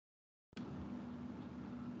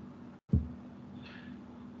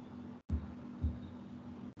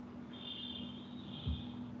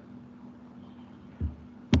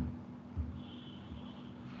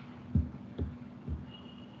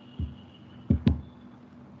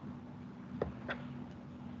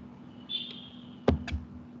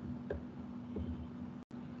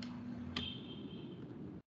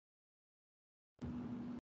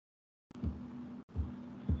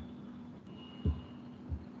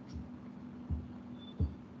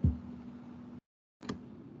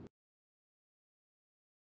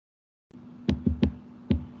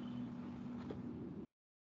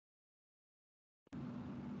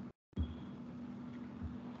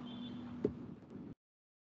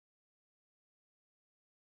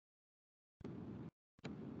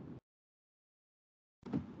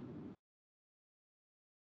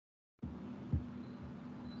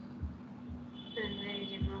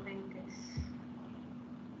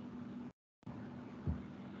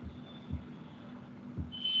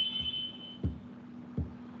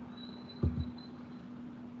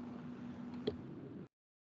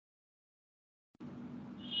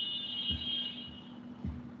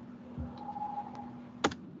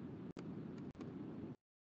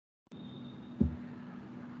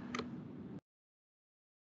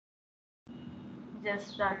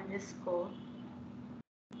 Just run this code.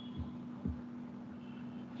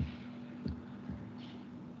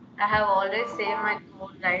 I have already saved my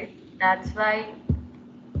code, right? That's why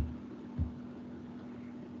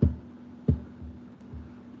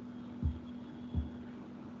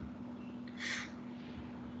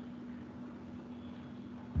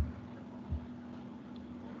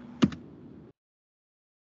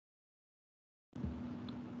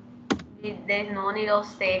there is no need of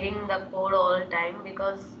saving the code all the time,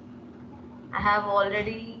 because I have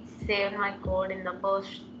already saved my code in the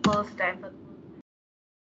first time.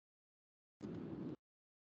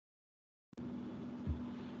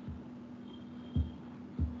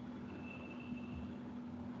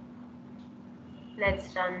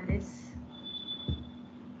 Let's run this.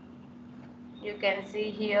 You can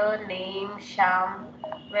see here name Sham,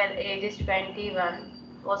 where age is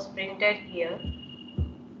 21, was printed here.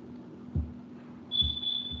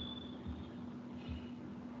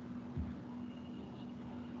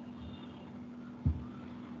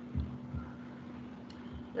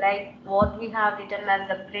 Like what we have written as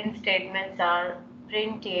the print statements are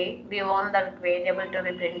print A, we want the variable to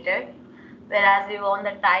be printed, whereas we want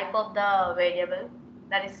the type of the variable,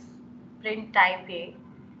 that is print type A,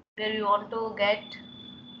 where we want to get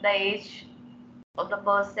the age of the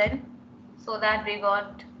person, so that we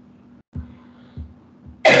got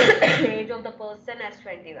age of the person as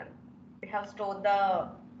 21. We have stored the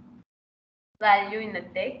value in the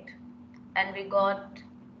text and we got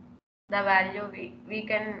the value, we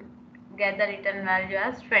can get the return value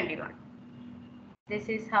as 21. This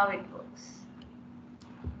is how it works.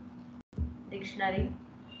 Dictionary,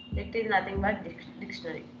 it is nothing but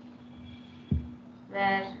dictionary.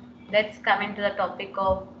 Where let's come into the topic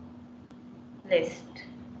of list.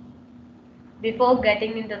 Before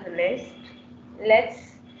getting into the list, let's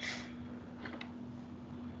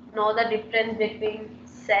know the difference between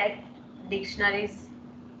set, dictionaries,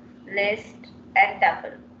 list and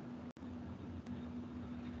tuple.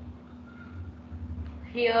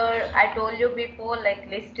 Here I told you before, like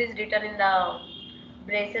list is written in the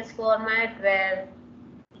braces format, where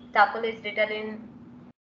tuple is written in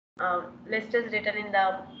list is written in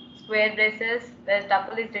the square braces, where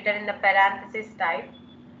tuple is written in the parenthesis type,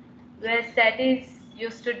 where set is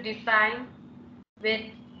used to define with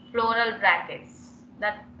plural brackets.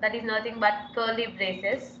 That is nothing but curly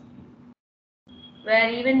braces, where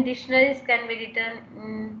even dictionaries can be written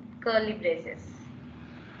in curly braces.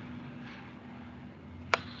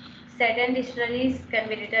 Certain dictionaries can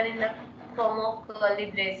be written in the form of curly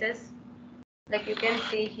braces, like you can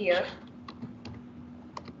see here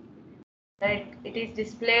that it is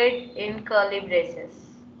displayed in curly braces.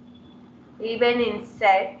 Even in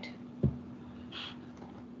set,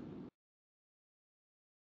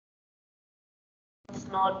 it's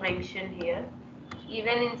not mentioned here.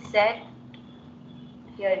 Even in set,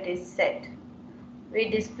 here it is set, we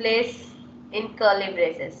displace in curly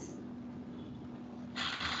braces.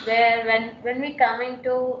 Where when we come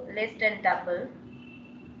into list and tuple,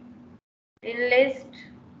 in list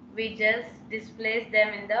we just displace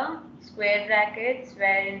them in the square brackets,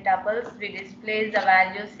 where in tuples we displace the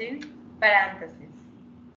values in parentheses.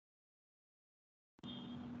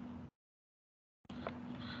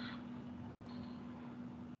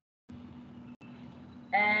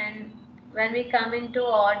 And when we come into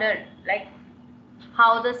order, like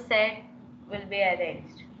how the set will be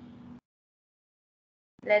arranged,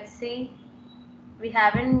 let's see. We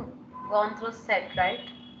haven't gone through set, right?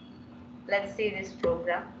 Let's see this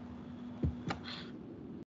program.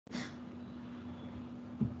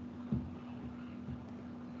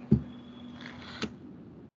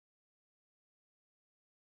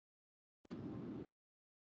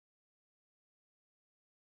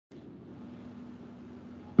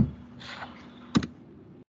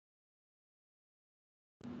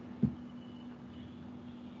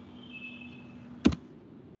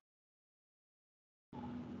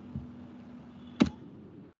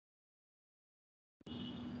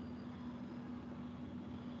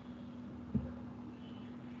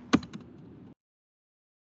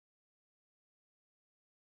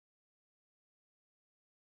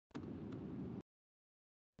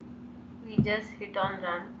 We just hit on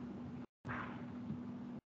run.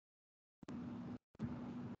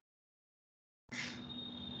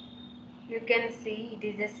 You can see it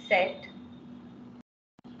is a set.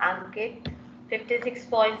 Ankit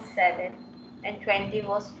 56.7 and 20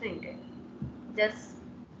 was printed. Just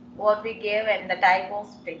what we gave and the type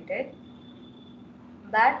was printed.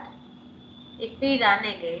 But if we run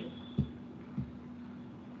again,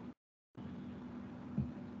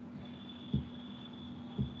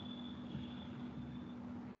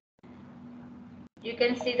 You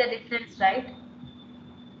can see the difference, right?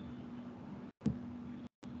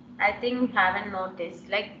 I think you haven't noticed.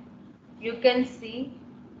 Like, you can see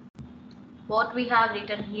what we have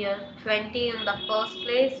written here, 20 in the first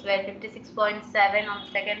place, where 56.7 on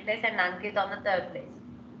the second place, and Ankit on the third place.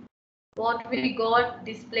 What we got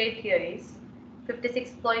displayed here is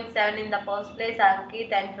 56.7 in the first place,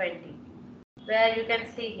 Ankit, and 20. Where you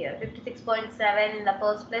can see here 56.7 in the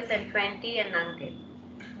first place and 20 and Ankit.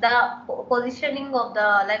 The positioning of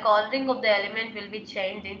the, like, ordering of the element will be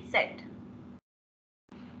changed in set.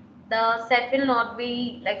 The set will not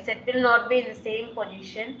be, like, set will not be in the same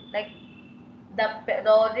position. Like,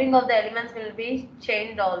 the ordering of the elements will be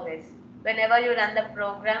changed always. Whenever you run the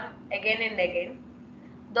program again and again,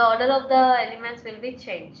 the order of the elements will be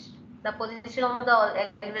changed. The position of the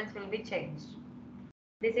elements will be changed.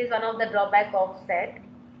 This is one of the drawback of set.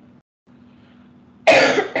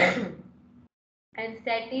 And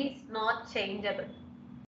set is not changeable.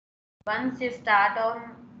 Once you start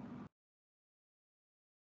on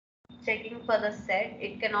checking for the set,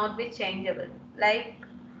 it cannot be changeable. Like,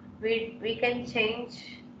 we can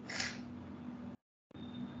change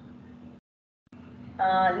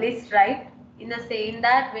list, right? In the same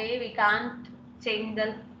that way, we can't change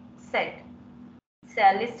the set. So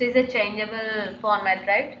list is a changeable format,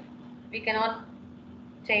 right? We cannot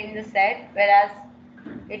change the set, whereas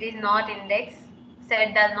it is not indexed.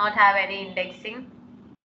 Set does not have any indexing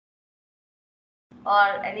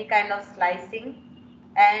or any kind of slicing,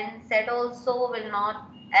 and set also will not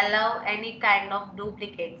allow any kind of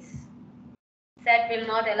duplicates. Set will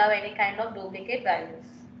not allow any kind of duplicate values.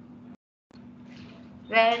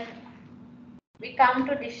 When we come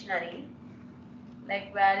to dictionary,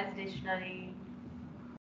 like, where is dictionary?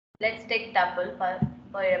 Let's take tuple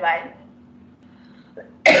for a while.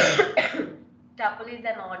 Tuple is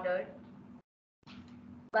an ordered,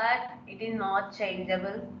 but it is not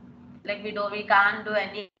changeable. Like, we can't do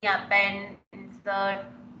any append, insert,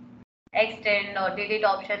 extend, or delete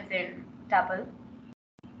options in tuple,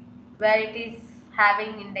 where it is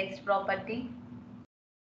having index property,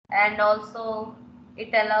 and also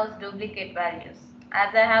it allows duplicate values.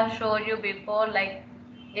 As I have showed you before, like,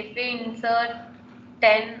 if we insert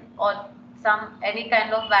 10 or any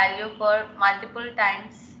kind of value for multiple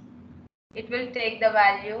times, it will take the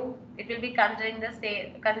value, it will be considering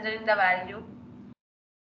the value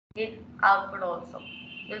in output also.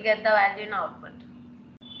 You'll get the value in output.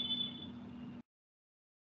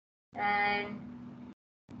 And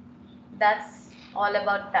that's all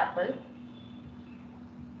about tuple.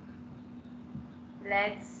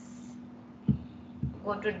 Let's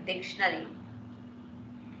go to dictionary.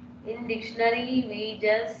 In dictionary, we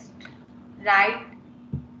just write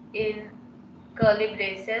in curly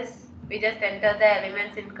braces. We just enter the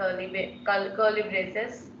elements in curly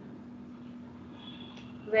braces,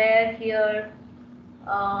 where here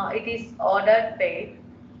it is ordered pair.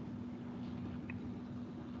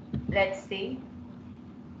 Let's see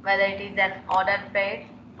whether it is an ordered pair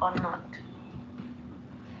or not.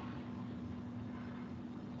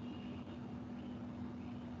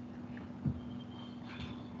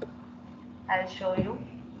 I'll show you.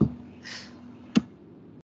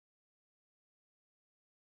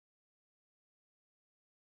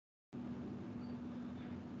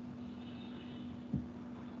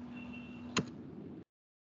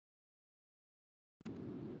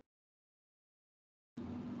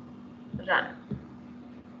 Run.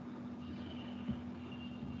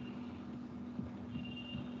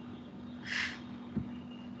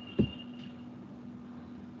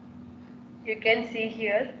 You can see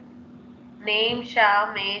here, name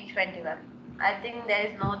Sham, age 21. I think there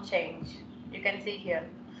is no change. You can see here,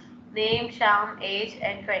 name Sham, age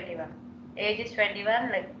and 21. Age is 21,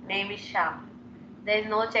 like, name is Sham. There is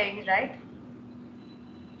no change, right?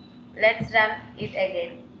 Let's run it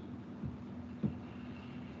again.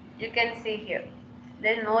 You can see here,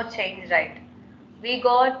 there is no change, right? We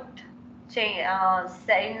got change.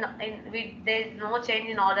 There is no change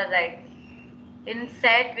in order, right? In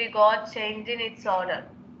set, we got change in its order.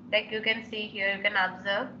 Like, you can see here, you can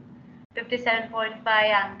observe 57.5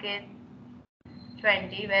 Ankit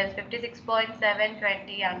 20, whereas 56.7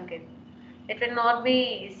 20 Ankit. It will not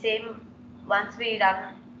be same once we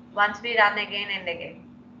run again and again.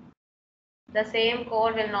 The same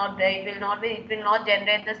code will not it will not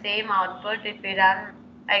generate the same output if we run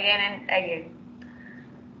again and again.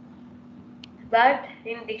 But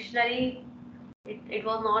in dictionary, it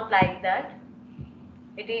was not like that.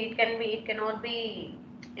 It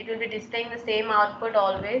will be displaying the same output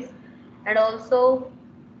always, and also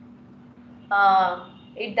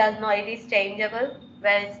it is changeable,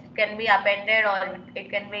 where it can be appended or it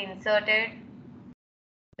can be inserted.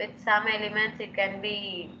 with some elements it can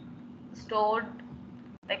be stored,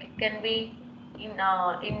 like it can be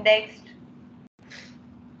indexed.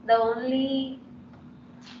 The only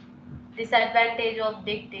disadvantage of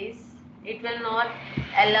dict is it will not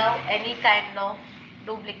allow any kind of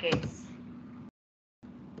duplicates.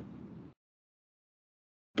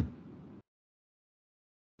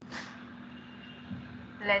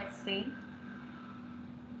 Let's see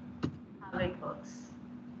how it works.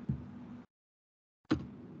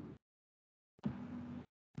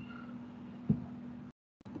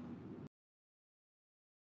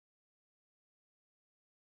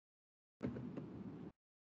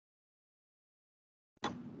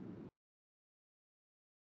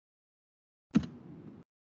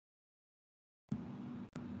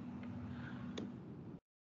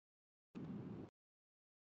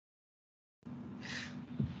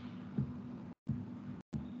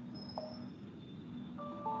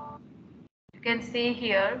 You can see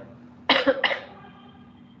here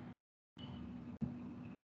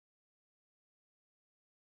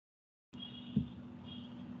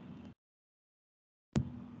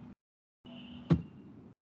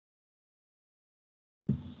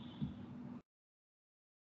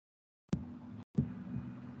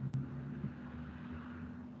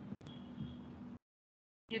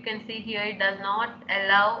you can see here it does not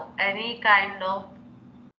allow any kind of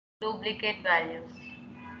duplicate values.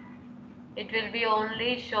 It will be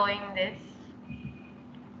only showing this.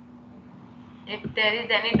 If there is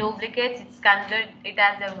any duplicates, it's considered it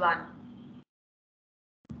as a 1.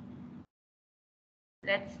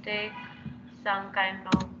 Let's take some kind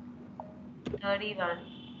of 31.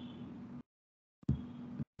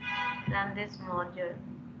 Run this module.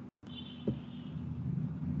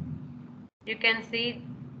 You can see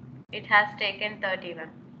it has taken 31.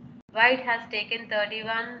 Why it has taken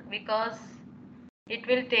 31? Because it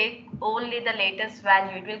will take only the latest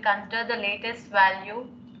value. It will consider the latest value.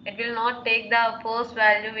 It will not take the first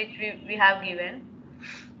value which we have given.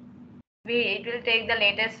 It will take the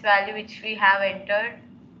latest value which we have entered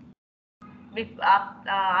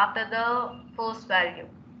after the first value.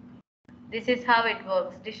 This is how it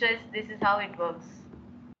works. This is how it works.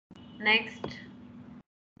 Next,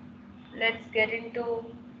 let's get into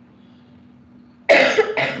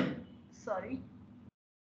sorry,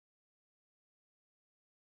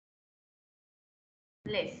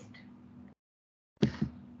 list.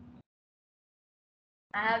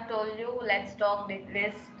 I have told you let's talk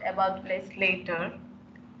about list later.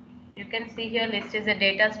 You can see here list is a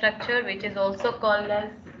data structure which is also called as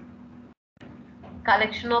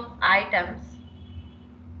collection of items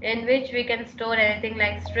in which we can store anything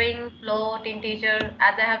like string, float, integer,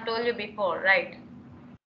 as I have told you before, right?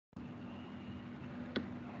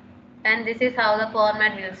 And this is how the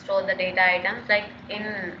format will store the data items, like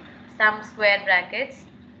in some square brackets.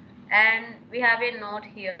 And we have a note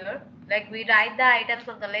here, like we write the items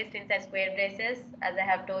of the list inside square braces, as I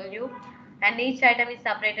have told you, and each item is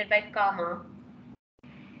separated by comma.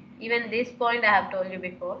 Even this point I have told you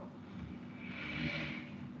before,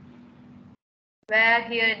 where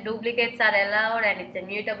here duplicates are allowed and it's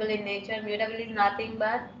immutable in nature. Mutable is nothing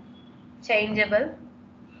but changeable.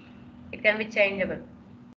 It can be changeable.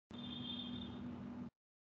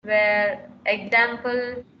 Where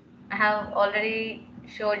example I have already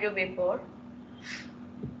showed you before.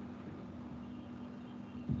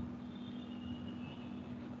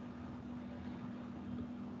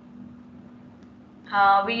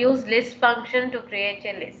 We use list function to create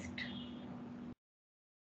a list.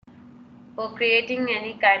 For creating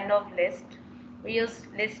any kind of list, we use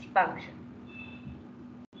list function.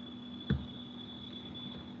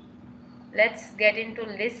 Let's get into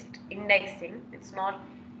list indexing. It's not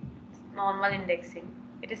normal indexing.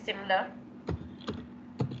 It is similar.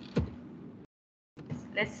 It's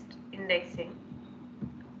list indexing.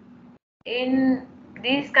 In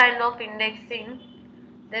this kind of indexing,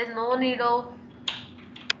 there's no need of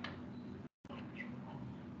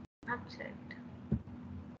object.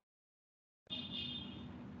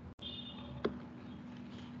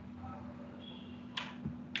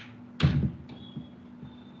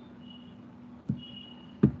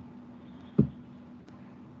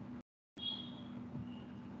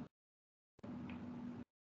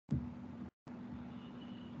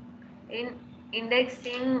 In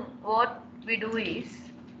indexing, what we do is,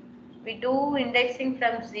 we do indexing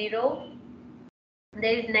from 0.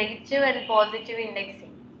 There is negative and positive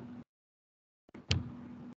indexing.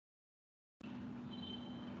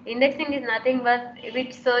 Indexing is nothing but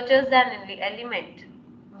which searches an element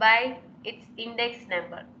by its index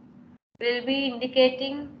number. We'll be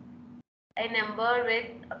indicating a number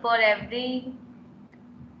with for every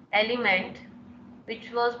element which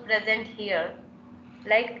was present here.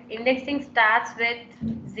 Like indexing starts with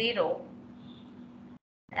 0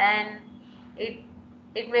 and it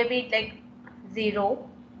it may be like 0,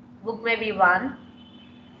 book may be 1,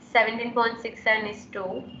 17.6 is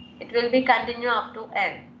 2. It will be continue up to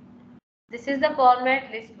n. This is the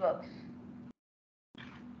format list works.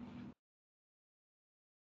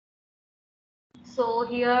 So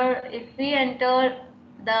here if we enter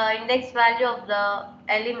the index value of the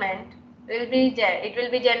element, it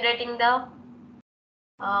will be generating the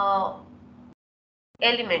uh,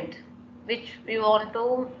 element which we want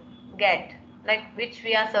to get, like which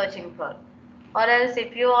we are searching for. Or else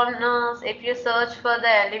if you search for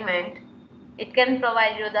the element, it can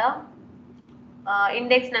provide you the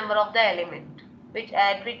index number of the element, which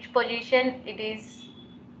at which position it is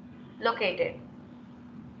located.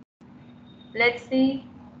 Let's see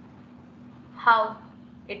how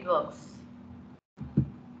it works.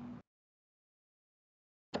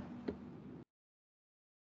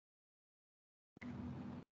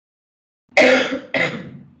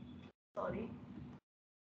 Sorry.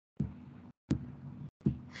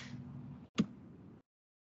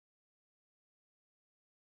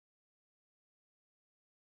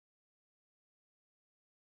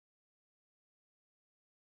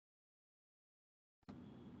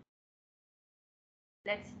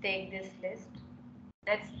 Let's take this list.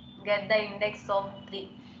 Let's get the index of 3.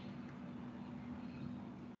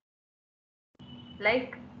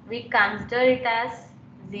 Like we consider it as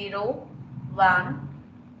 0, 1,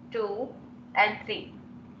 2 and 3.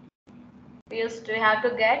 We have to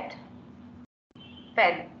get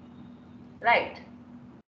pen, right?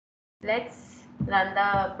 Let's run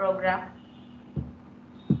the program.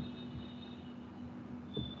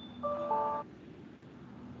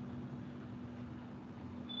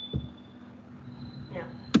 Yeah.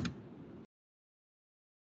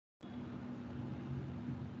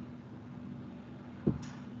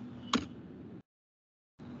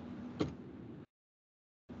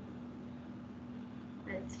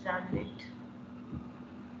 Let's run it.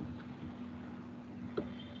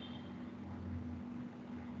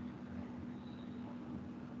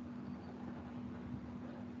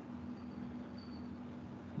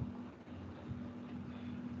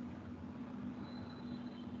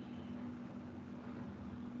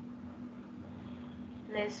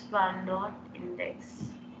 List 1 dot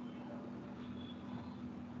index.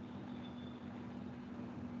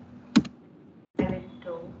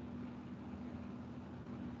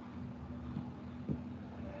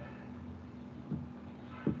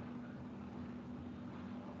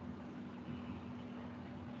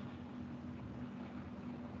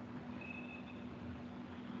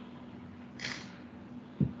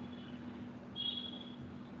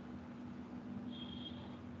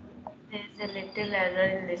 There's a little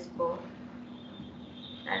error in this code.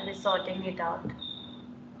 I'll be sorting it out.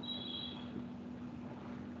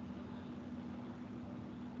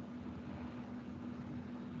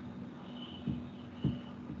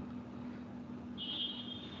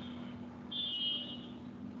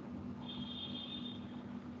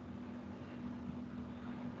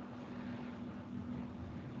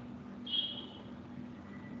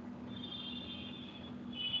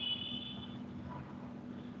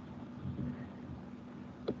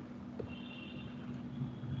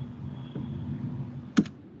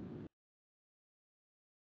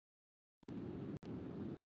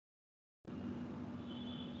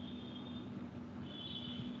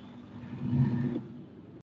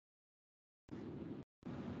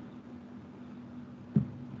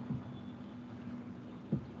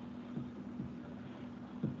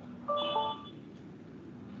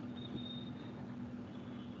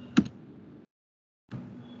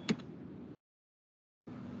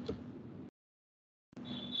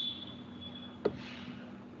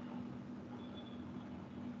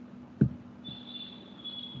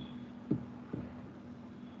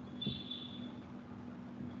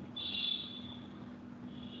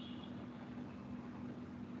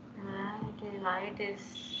 Why it is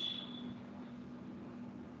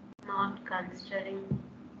not considering.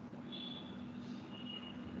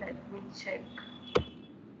 Let me check.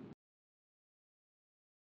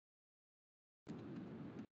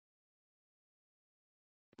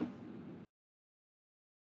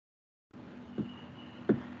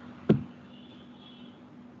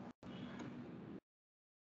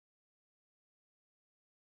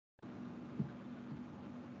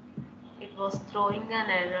 It was throwing an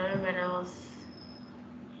error when I was.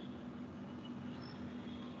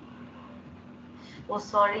 Oh,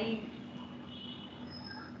 sorry.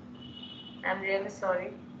 I'm really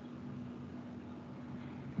sorry.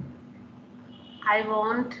 I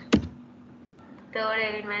won't third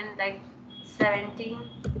element like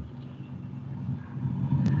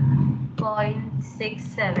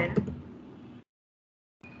 17.67.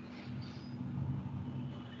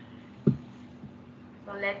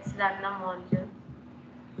 So let's run the module.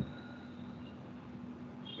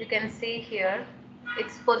 You can see here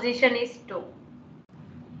its position is 2.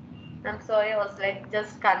 I'm sorry, I was like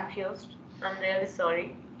just confused. I'm really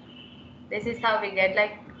sorry. This is how we get,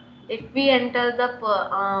 like, if we enter the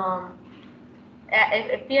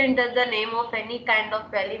if we enter the name of any kind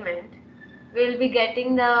of element, we'll be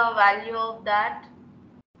getting the value of that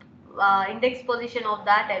index position of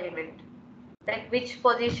that element, like which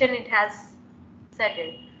position it has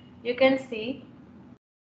settled. You can see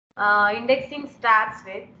indexing starts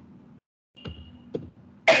with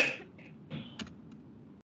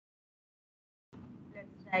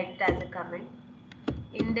let's write it as a comment.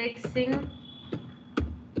 Indexing,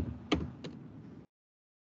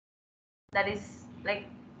 that is like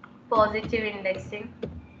positive indexing,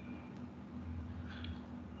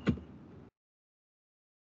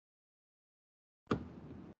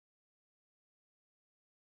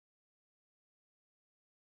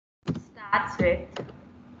 starts with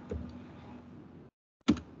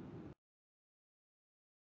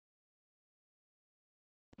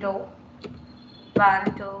 2,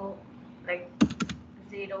 1, 2, like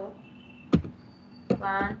 0,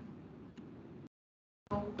 1,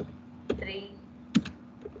 2, 3,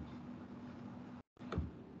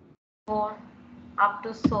 4, up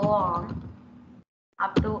to so on,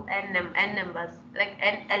 up to n numbers, like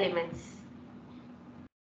n elements.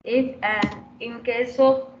 If and in case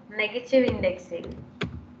of negative indexing,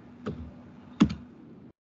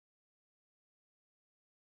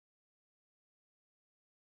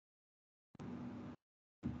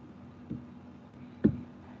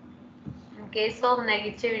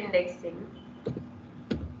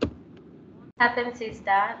 what happens is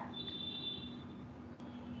that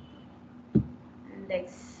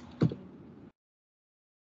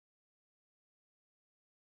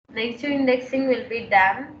negative indexing will be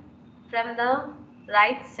done from the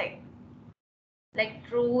right side. Like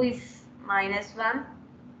true is -1,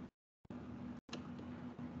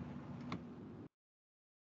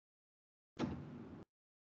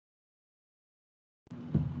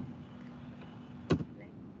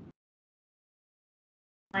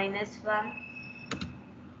 -1,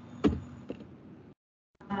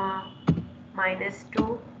 comma,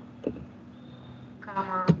 -2,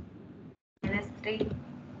 comma, -3,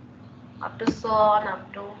 up to so on,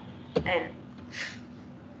 up to n.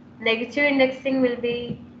 Negative indexing will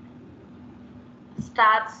be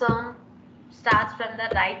starts from the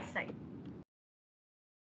right side.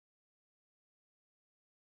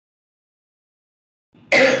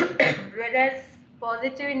 Whereas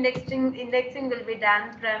positive indexing will be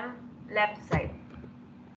done from left side.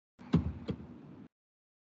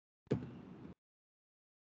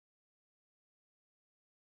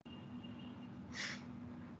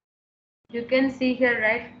 You can see here,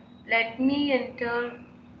 right? Let me enter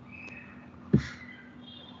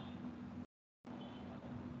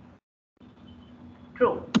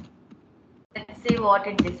true. Let's see what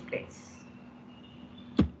it displays.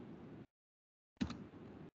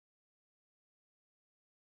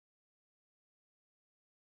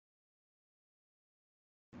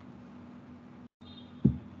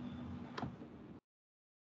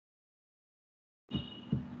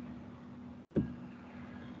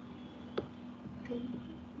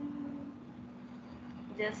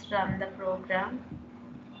 Just run the program.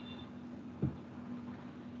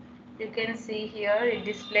 You can see here it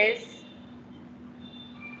displays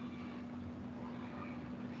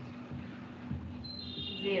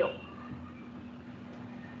 0.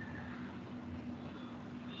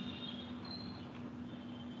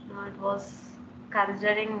 Now it was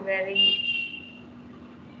considering very.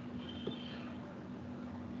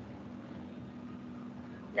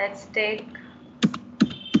 Let's take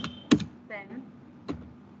pen.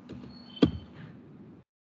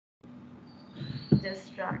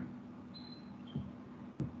 Just run.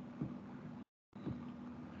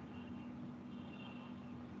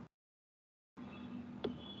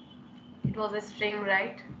 It was a string,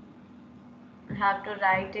 right? I have to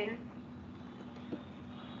write in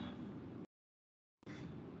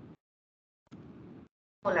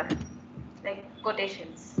column, like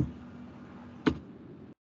quotations.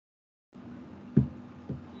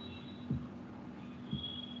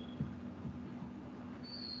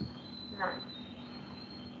 Now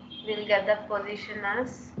we'll get the position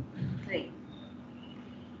as 3.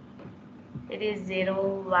 It is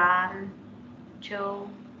 0, 1, 2,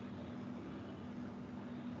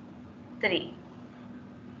 3.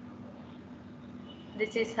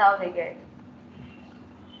 This is how we get.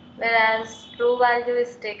 Whereas true value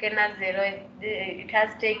is taken as 0, it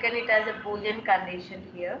has taken it as a Boolean condition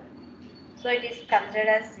here. So it is considered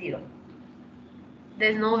as 0. There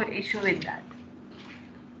is no issue with that.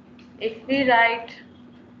 If we write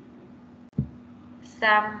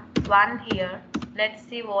some 1 here, let's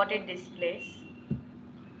see what it displays.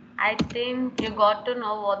 I think you got to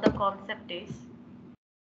know what the concept is.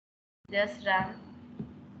 Just run.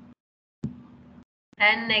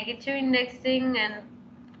 And negative indexing and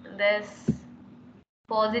this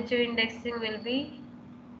positive indexing will be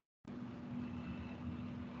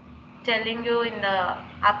telling you in the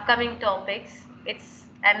upcoming topics. It's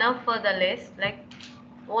enough for the list, like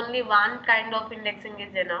only one kind of indexing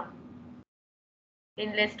is enough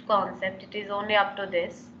in list concept. It is only up to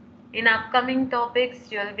this. In upcoming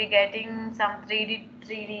topics you will be getting some 3D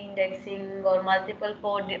indexing or multiple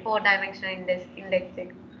four dimensional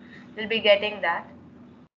indexing. You'll be getting that.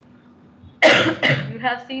 You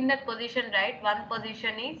have seen that position, right? One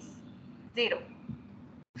position is 0.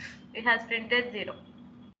 It has printed 0.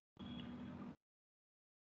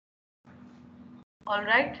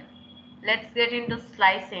 Alright, let's get into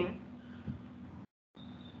slicing.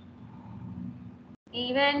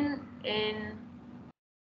 Even in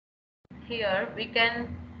here we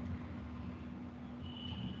can,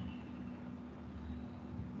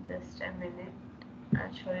 just a minute,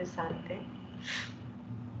 I'll show you something.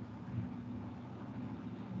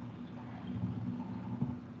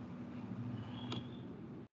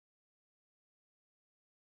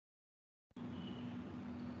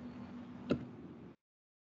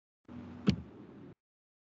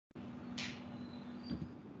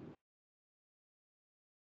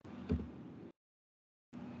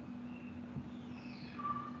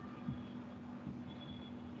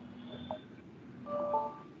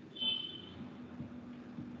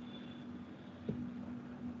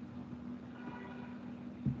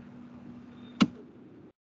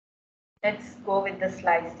 Let's go with the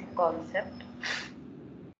slicing concept.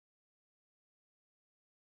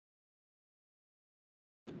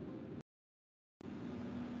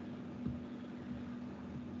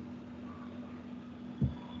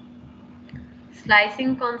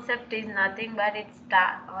 Slicing concept is nothing but it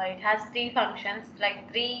has 3 functions, like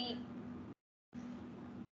three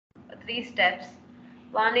steps.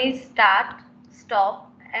 One is start,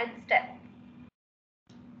 stop, and step.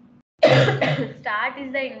 Start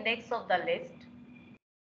is the index of the list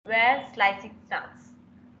where slicing starts.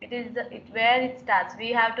 It is where it starts.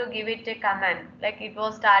 We have to give it a command, like it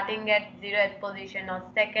was starting at 0th position or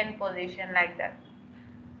 2nd position, like that.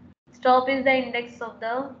 Stop is the index of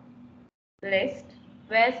the list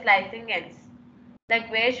where slicing ends. Like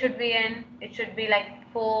where should we end? It should be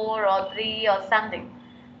like 4 or 3 or something.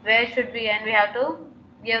 Where should we end? We have to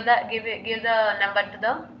give the number to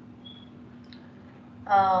the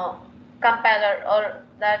compiler or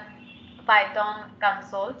that Python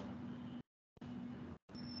console.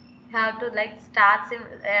 Have to like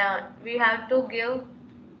we have to give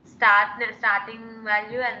starting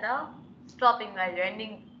value and the stopping value,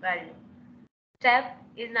 ending value. Step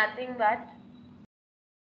is nothing but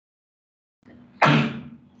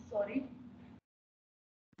sorry.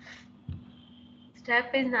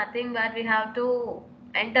 Step is nothing but we have to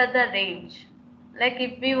enter the range. Like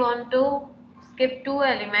if we want to skip 2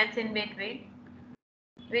 elements in between,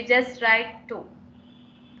 we just write 2.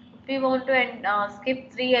 If we want to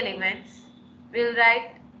skip 3 elements, we'll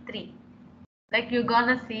write 3. Like you're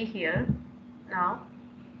gonna see here now.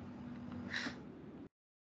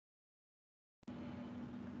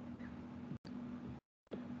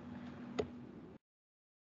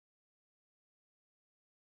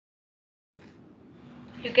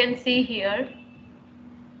 You can see here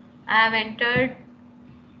I have entered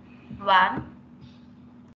 1,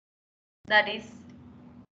 that is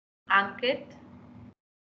Ankit.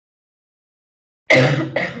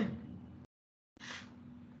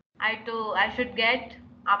 I should get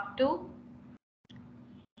up to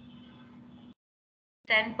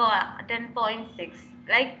 10.6.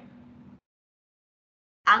 Like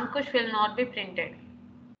Ankush will not be printed.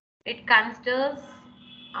 It considers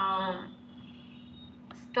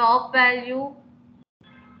stop value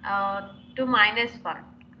to -1.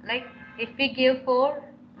 Like if we give 4,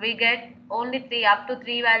 we get only 3. Up to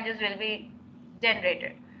 3 values will be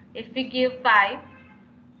generated. If we give 5,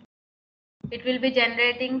 it will be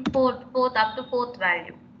generating fourth up to 4th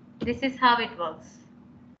value. This is how it works.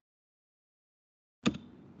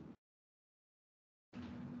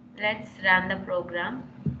 Let's run the program.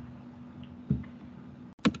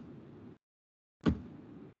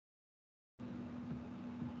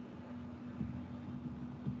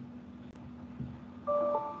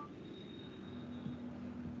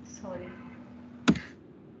 Sorry.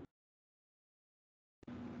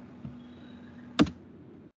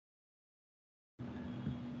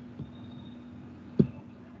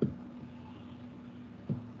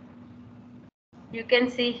 You can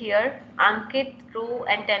see here Ankit true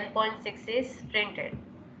and 10.6 is printed.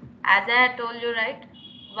 As I had told you, right,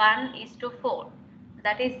 1:4,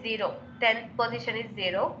 that is 0. 10th position is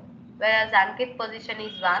 0, whereas Ankit position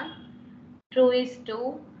is 1, true is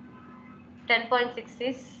 2, 10.6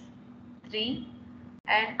 is 3,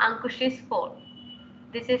 and Ankush is 4.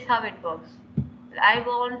 This is how it works. I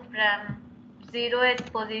want from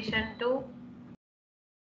 0th position to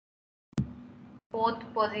 4th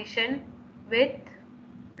position with,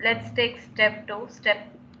 let's take step 2.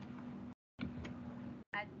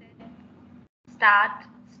 I said start,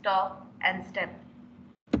 stop and step.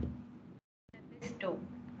 Step is 2.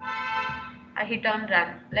 I hit on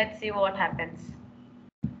run. Let's see what happens.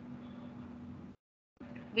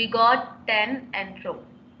 We got 10 and true.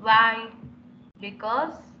 Why?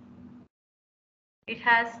 Because it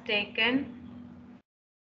has taken,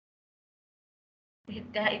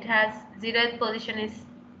 it has 0th position is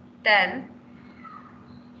 10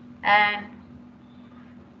 and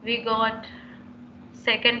we got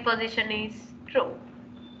second position is true.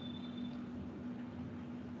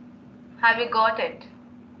 Have you got it?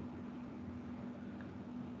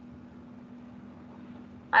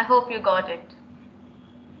 I hope you got it.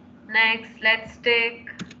 Next, let's take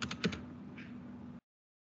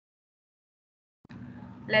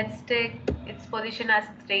its position as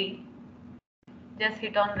 3. Just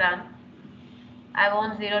hit on run. I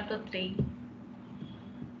want 0 to 3.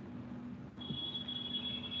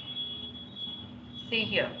 See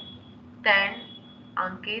here, 10,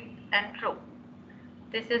 Ankit and true.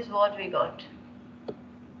 This is what we got.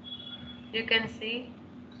 You can see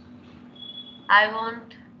I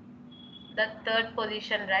want the third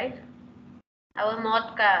position, right? I will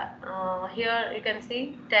not here you can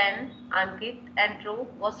see 10, Ankit and true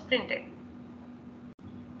was printed.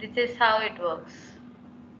 This is how it works.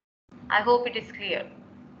 I hope it is clear.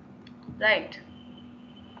 Right.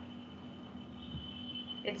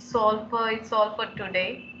 It's all for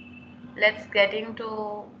today. Let's get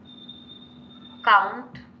into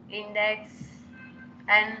count, index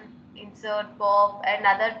and insert pop and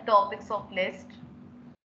other topics of list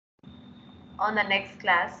on the next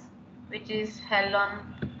class, which is held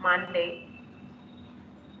on Monday.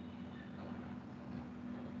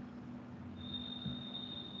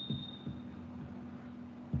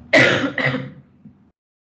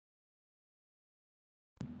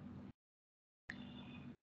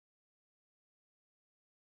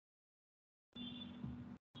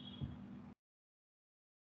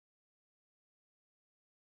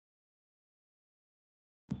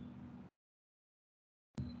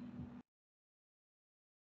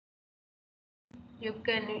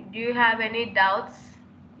 Do you have any doubts?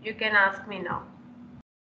 You can ask me now.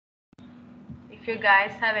 If you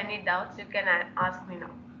guys have any doubts, you can ask me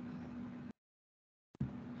now.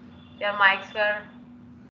 Your mics were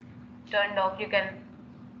turned off. You can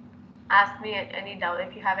ask me any doubt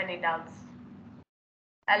if you have any doubts.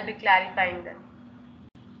 I'll be clarifying them.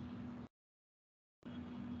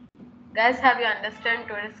 Guys, have you understand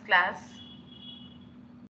today's class?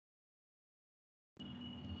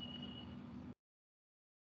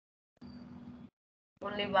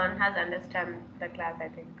 Only one has understand the class, I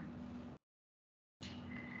think.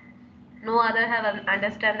 No other have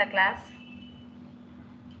understand the class.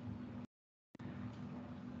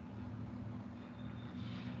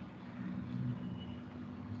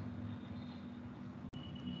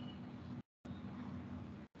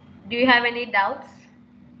 Do you have any doubts?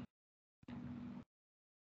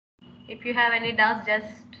 If you have any doubts,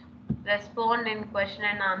 just respond in question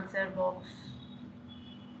and answer box.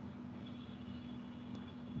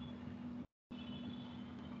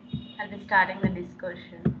 I'll be starting the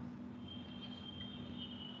discussion.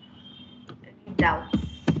 Any doubts?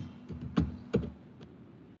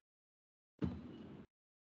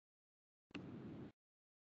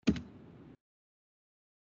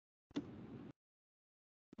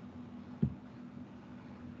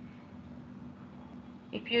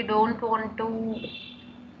 If you don't want to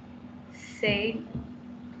say,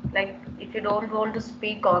 like if you don't want to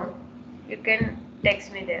speak on, you can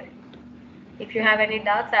text me there. If you have any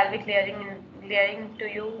doubts, I'll be clearing to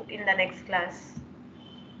you in the next class.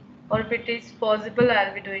 Or if it is possible,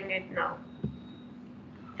 I'll be doing it now.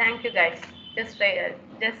 Thank you guys. Just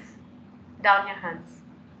down your hands.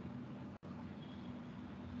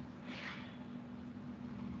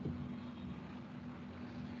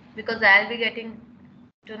 Because I'll be getting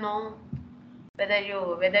to know whether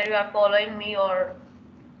you are following me or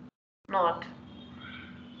Not.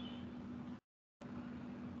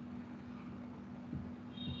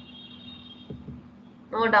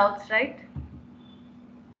 No doubts, right?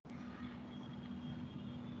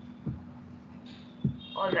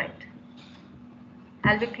 All right.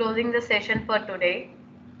 I'll be closing the session for today,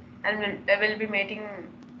 and I will be meeting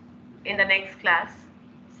in the next class.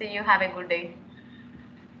 See you. Have a good day.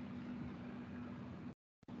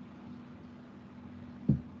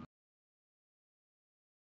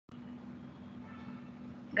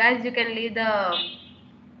 Guys, you can leave the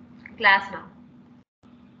class now.